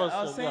wasn't a actually. I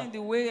question, was saying yeah.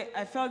 the way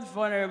I felt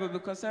vulnerable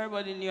because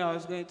everybody knew I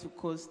was going to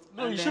coast.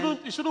 No, and it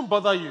then shouldn't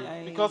bother you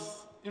I-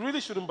 because it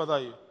really shouldn't bother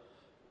you.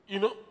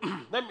 You know,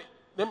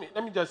 let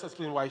me just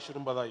explain why it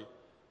shouldn't bother you.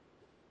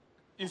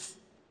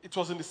 It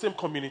was in the same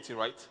community,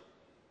 right?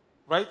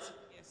 Right?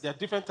 Yes. There are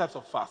different types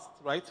of fast,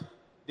 right?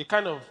 They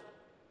kind of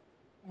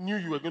knew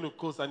you were going to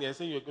coast and they're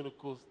saying you were going to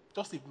coast.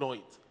 Just ignore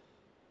it.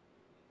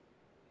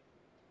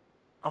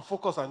 And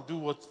focus and do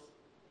what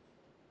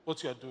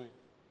you are doing.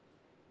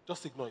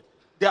 Just ignore it.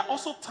 There are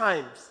also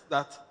times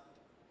that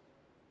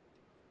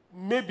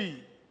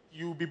maybe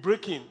you'll be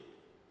breaking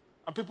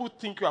and people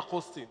think you are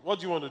coasting. What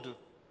do you want to do?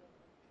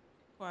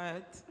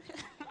 Quiet.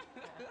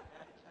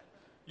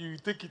 You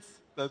take it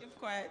that Keep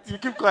quiet. you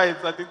keep quiet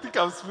and they think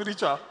I'm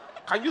spiritual.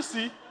 Can you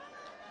see?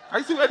 Can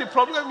you see where the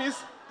problem is?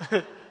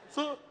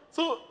 so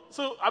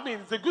I mean,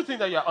 it's a good thing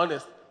that you're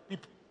honest.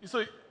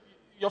 So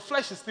your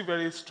flesh is still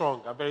very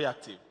strong and very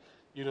active.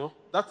 You know,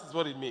 that is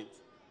what it means.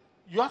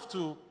 You have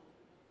to.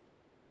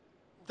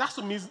 That's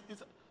to mean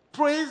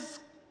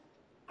praise,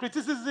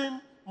 criticism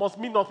must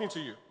mean nothing to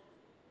you.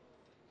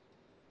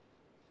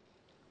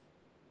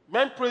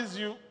 Men praise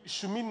you, it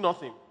should mean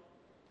nothing.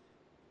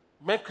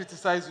 Men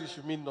criticize you, it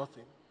should mean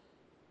nothing.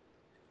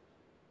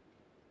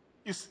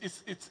 It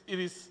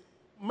is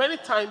many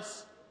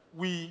times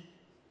we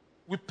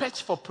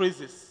perch for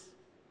praises.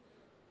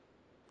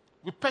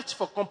 We perch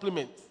for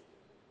compliments.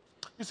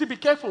 You see, be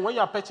careful when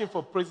you are perching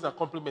for praises and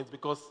compliments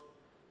because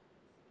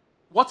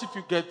what if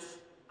you get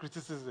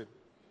criticism?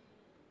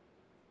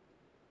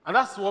 And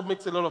that's what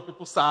makes a lot of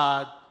people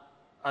sad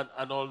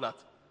and all that.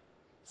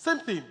 Same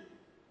thing,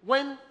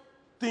 when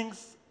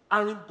things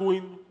aren't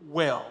going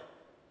well.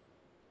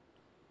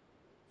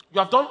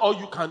 You have done all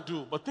you can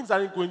do, but things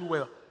aren't going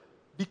well.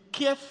 Be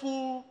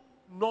careful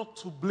not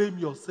to blame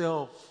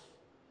yourself.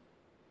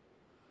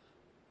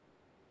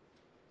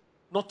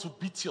 Not to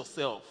beat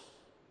yourself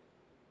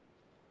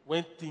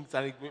when things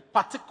aren't going,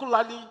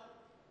 particularly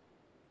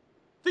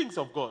things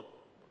of God,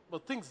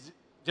 but things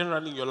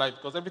generally in your life,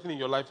 because everything in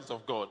your life is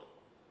of God.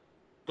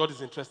 God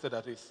is interested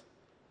at this.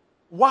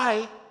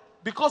 Why?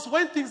 Because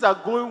when things are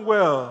going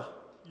well,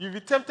 you'll be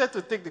tempted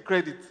to take the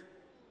credit.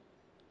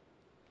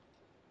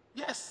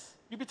 Yes,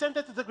 you'll be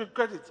tempted to take the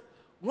credit.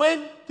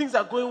 When things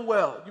are going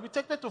well, you'll be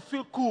tempted to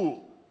feel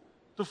cool,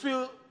 to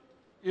feel,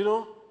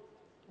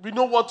 we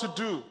know what to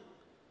do.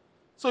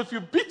 So if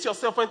you beat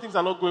yourself when things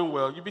are not going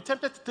well, you'll be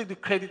tempted to take the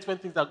credit when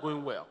things are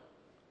going well.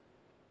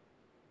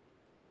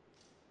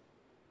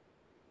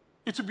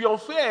 It would be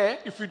unfair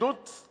if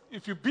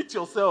you beat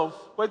yourself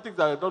when things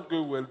are not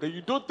going well, then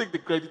you don't take the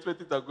credit when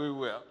things are going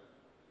well.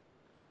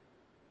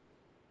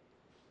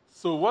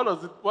 So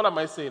what am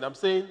I saying? I'm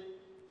saying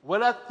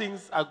whether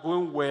things are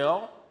going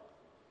well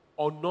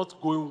or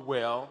not going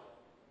well,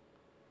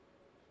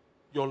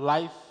 your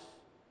life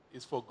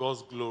is for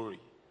God's glory.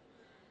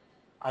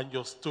 And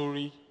your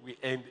story will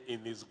end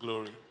in His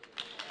glory.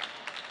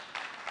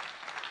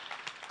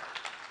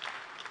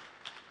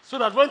 So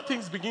that when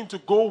things begin to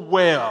go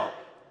well,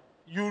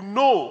 you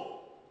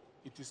know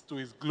it is to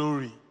His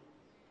glory.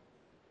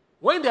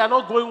 When they are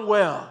not going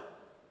well,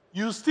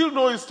 you still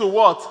know it's to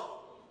what?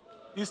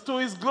 It's to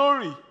His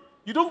glory.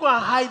 You don't go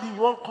and hide in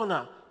one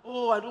corner.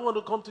 Oh, I don't want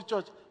to come to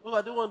church. Oh,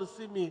 I don't want to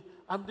see me.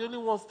 I'm the only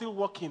one still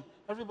working.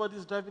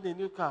 Everybody's driving a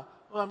new car.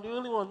 Oh, I'm the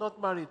only one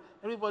not married.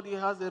 Everybody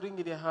has a ring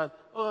in their hand.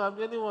 Oh, I'm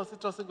the only one still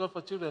trusting God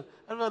for children.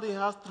 Everybody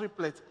has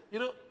triplets.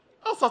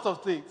 All sorts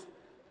of things.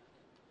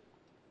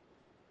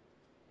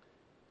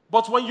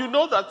 But when you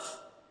know that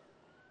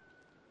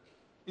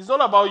it's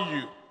not about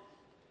you,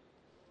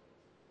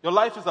 your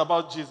life is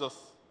about Jesus,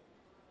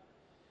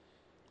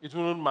 it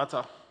will not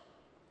matter.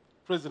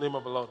 Praise the name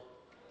of the Lord.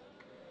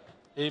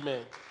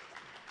 Amen.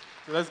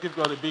 So let's give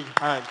God a big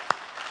hand.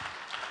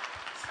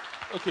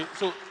 Okay,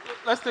 so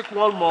let's take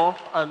one more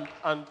and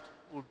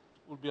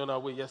we'll be on our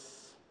way.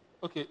 Yes.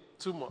 Okay,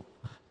 two more.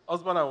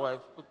 Husband and wife.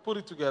 Put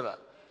it together.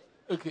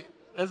 Okay,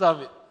 let's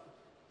have it.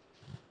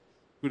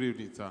 Good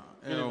evening, sir.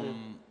 Good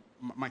evening.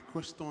 My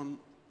question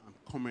and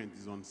comment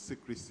is on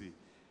secrecy.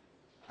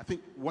 I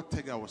think what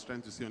Tega was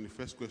trying to say on the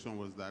first question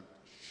was that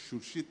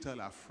should she tell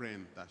her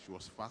friend that she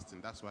was fasting?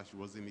 That's why she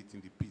wasn't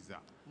eating the pizza.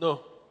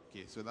 No.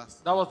 Okay, so that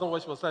was not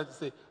what she was trying to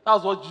say. That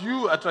was what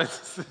you are trying to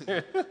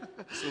say.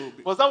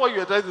 Was that what you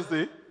were trying to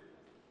say?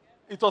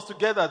 It was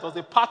together. It was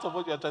a part of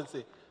what you were trying to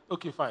say.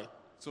 Okay, fine.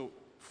 So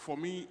for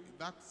me,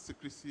 that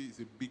secrecy is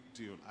a big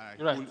deal. I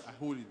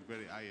hold it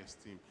very high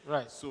esteem.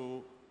 Right.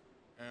 So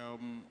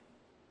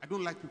I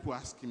don't like people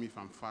asking me if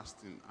I'm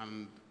fasting.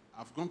 And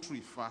I've gone through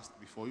a fast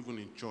before, even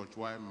in church,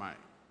 while my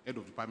head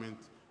of department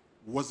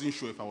wasn't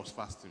sure if I was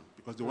fasting.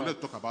 Because they wanted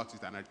to talk about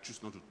it, and I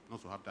choose not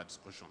to have that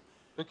discussion.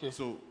 Okay.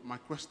 So my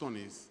question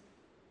is,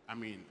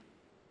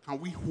 can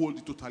we hold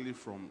it totally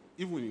from,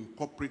 even in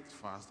corporate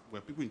fast,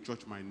 where people in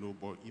church might know,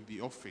 but in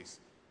the office,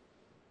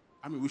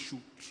 we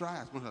should try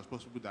as much as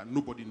possible that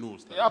nobody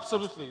knows. That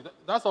absolutely.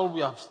 That's all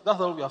we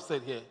have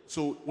said here.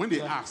 So when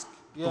they ask,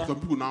 Yeah. Some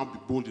people now be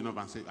bold enough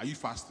and say, are you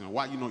fasting?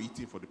 Why are you not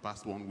eating for the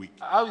past 1 week?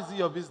 How is it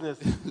your business?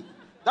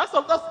 that's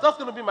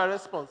going to be my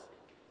response.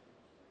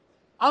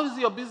 How is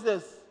it your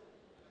business?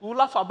 We'll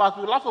laugh about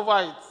it, we'll laugh over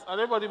it, and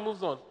everybody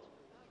moves on.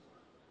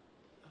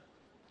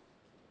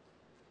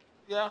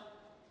 Yeah?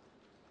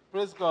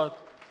 Praise God.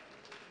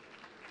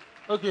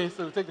 Okay,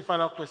 so we'll take the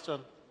final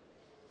question.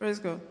 Praise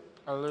God.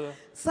 Hallelujah.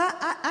 So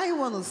I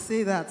want to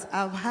say that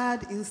I've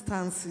had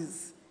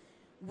instances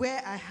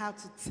where I had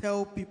to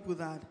tell people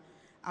that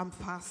I'm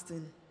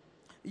fasting.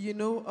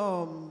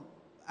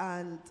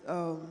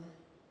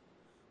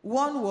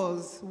 One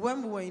was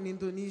when we were in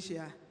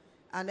Indonesia,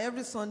 and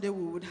every Sunday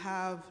we would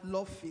have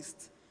love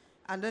feast.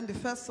 And then the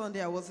first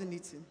Sunday I wasn't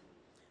eating.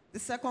 The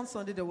second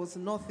Sunday there was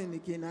nothing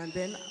again. And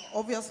then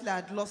obviously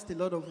I'd lost a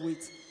lot of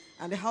weight.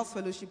 And the house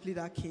fellowship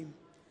leader came.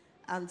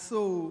 And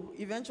so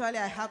eventually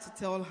I had to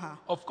tell her.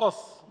 Of course.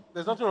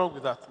 There's nothing wrong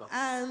with that now.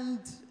 And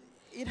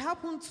it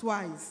happened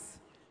twice.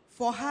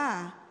 For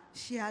her,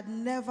 she had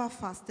never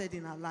fasted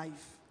in her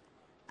life.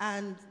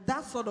 And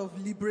that sort of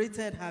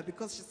liberated her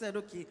because she said,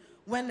 okay,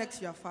 when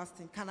next you are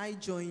fasting, can I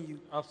join you?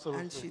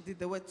 Absolutely. And she did.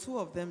 There were 2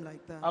 of them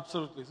like that.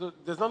 Absolutely. So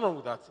there's nothing wrong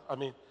with that. I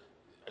mean,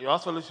 your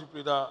house fellowship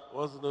leader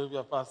wants to know if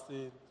you're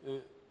fasting.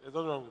 There's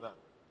nothing wrong with that.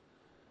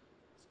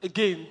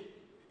 Again,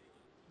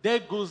 there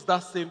goes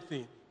that same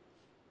thing.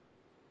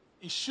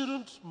 It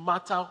shouldn't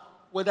matter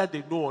whether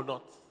they know or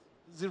not.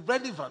 It's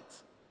irrelevant.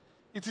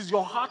 It is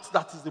your heart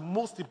that is the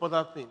most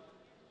important thing.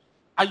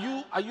 Are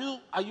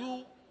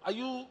you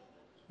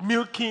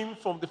milking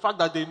from the fact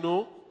that they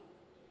know?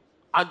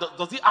 And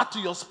does it add to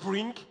your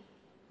spring?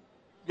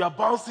 You are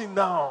bouncing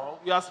now.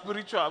 We are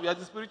spiritual. We are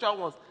the spiritual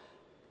ones.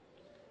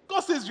 God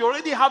says you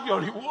already have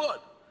your reward.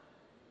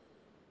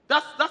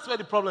 That's where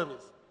the problem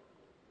is.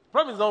 The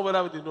problem is not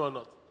whether they know or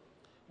not.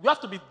 We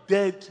have to be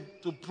dead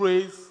to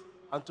praise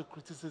and to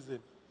criticism.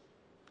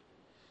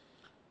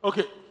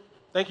 Okay.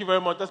 Thank you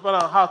very much. Let's bow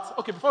our hearts.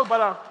 Okay, before we bow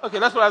down,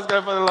 let's ask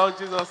God for the Lord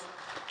Jesus,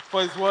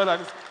 for his word and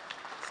his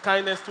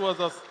kindness towards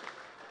us.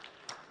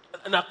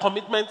 And our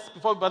commitments,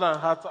 before we bow down our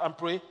hearts and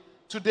pray.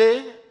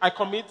 Today, I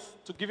commit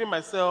to giving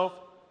myself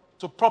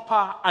to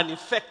proper and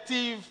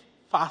effective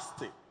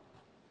fasting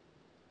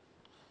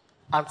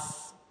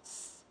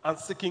and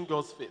seeking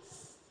God's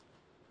face.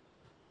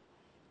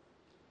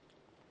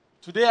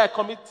 Today, I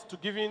commit to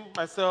giving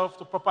myself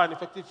to proper and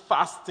effective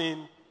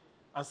fasting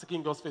and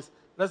seeking God's face.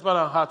 Let's bow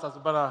our hearts as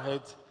we bow our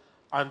heads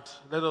and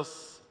let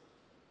us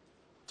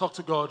talk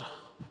to God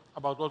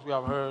about what we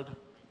have heard.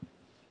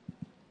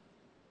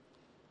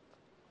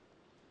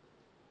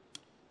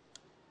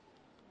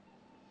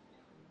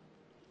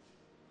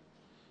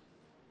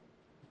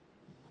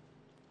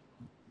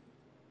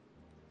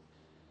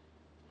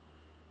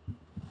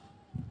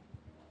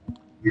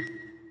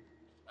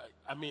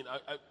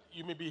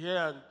 You may be here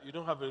and you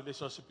don't have a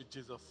relationship with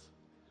Jesus.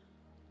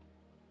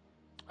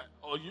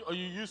 Or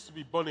you used to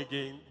be born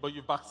again, but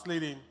you're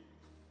backsliding.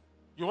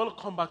 You want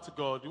to come back to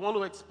God. You want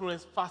to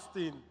experience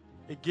fasting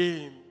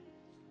again.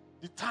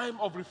 The time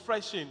of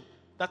refreshing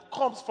that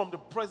comes from the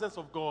presence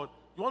of God.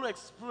 You want to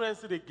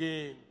experience it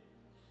again.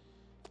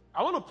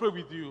 I want to pray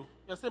with you.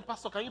 You're saying,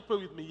 Pastor, can you pray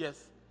with me?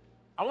 Yes.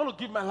 I want to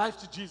give my life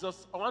to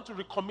Jesus. I want to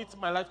recommit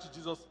my life to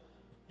Jesus.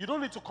 You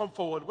don't need to come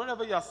forward.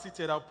 Wherever you are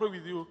seated, I'll pray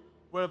with you.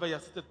 Wherever you are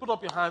seated, put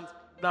up your hands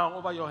down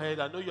over your head.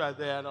 I know you are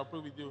there, and I'll pray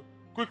with you.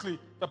 Quickly,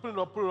 put it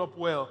up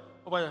well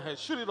over your head.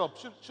 Shoot it up.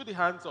 Shoot the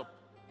hands up.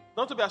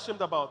 Not to be ashamed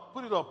about.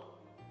 Put it up.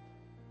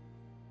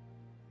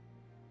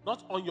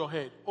 Not on your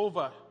head,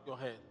 over your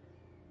head.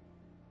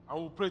 And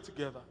we'll pray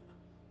together.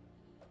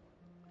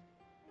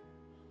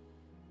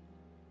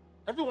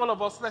 Every one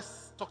of us,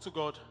 let's talk to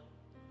God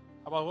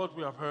about what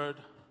we have heard.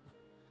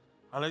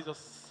 And let's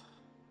just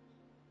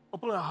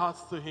open our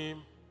hearts to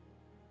him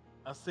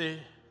and say,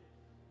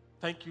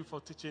 thank you for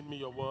teaching me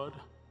your word.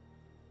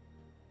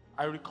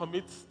 I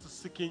recommit to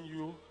seeking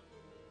you.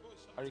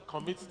 I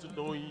recommit to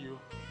knowing you.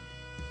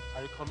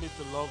 I recommit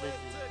to loving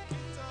you.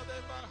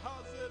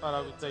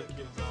 Father, we thank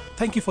you.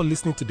 Thank you for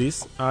listening to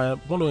this. I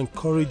want to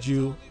encourage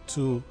you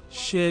to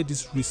share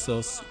this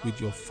resource with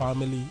your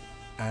family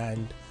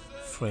and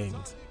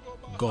friends.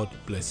 God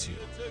bless you.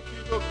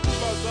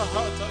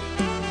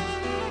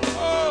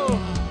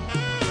 Oh.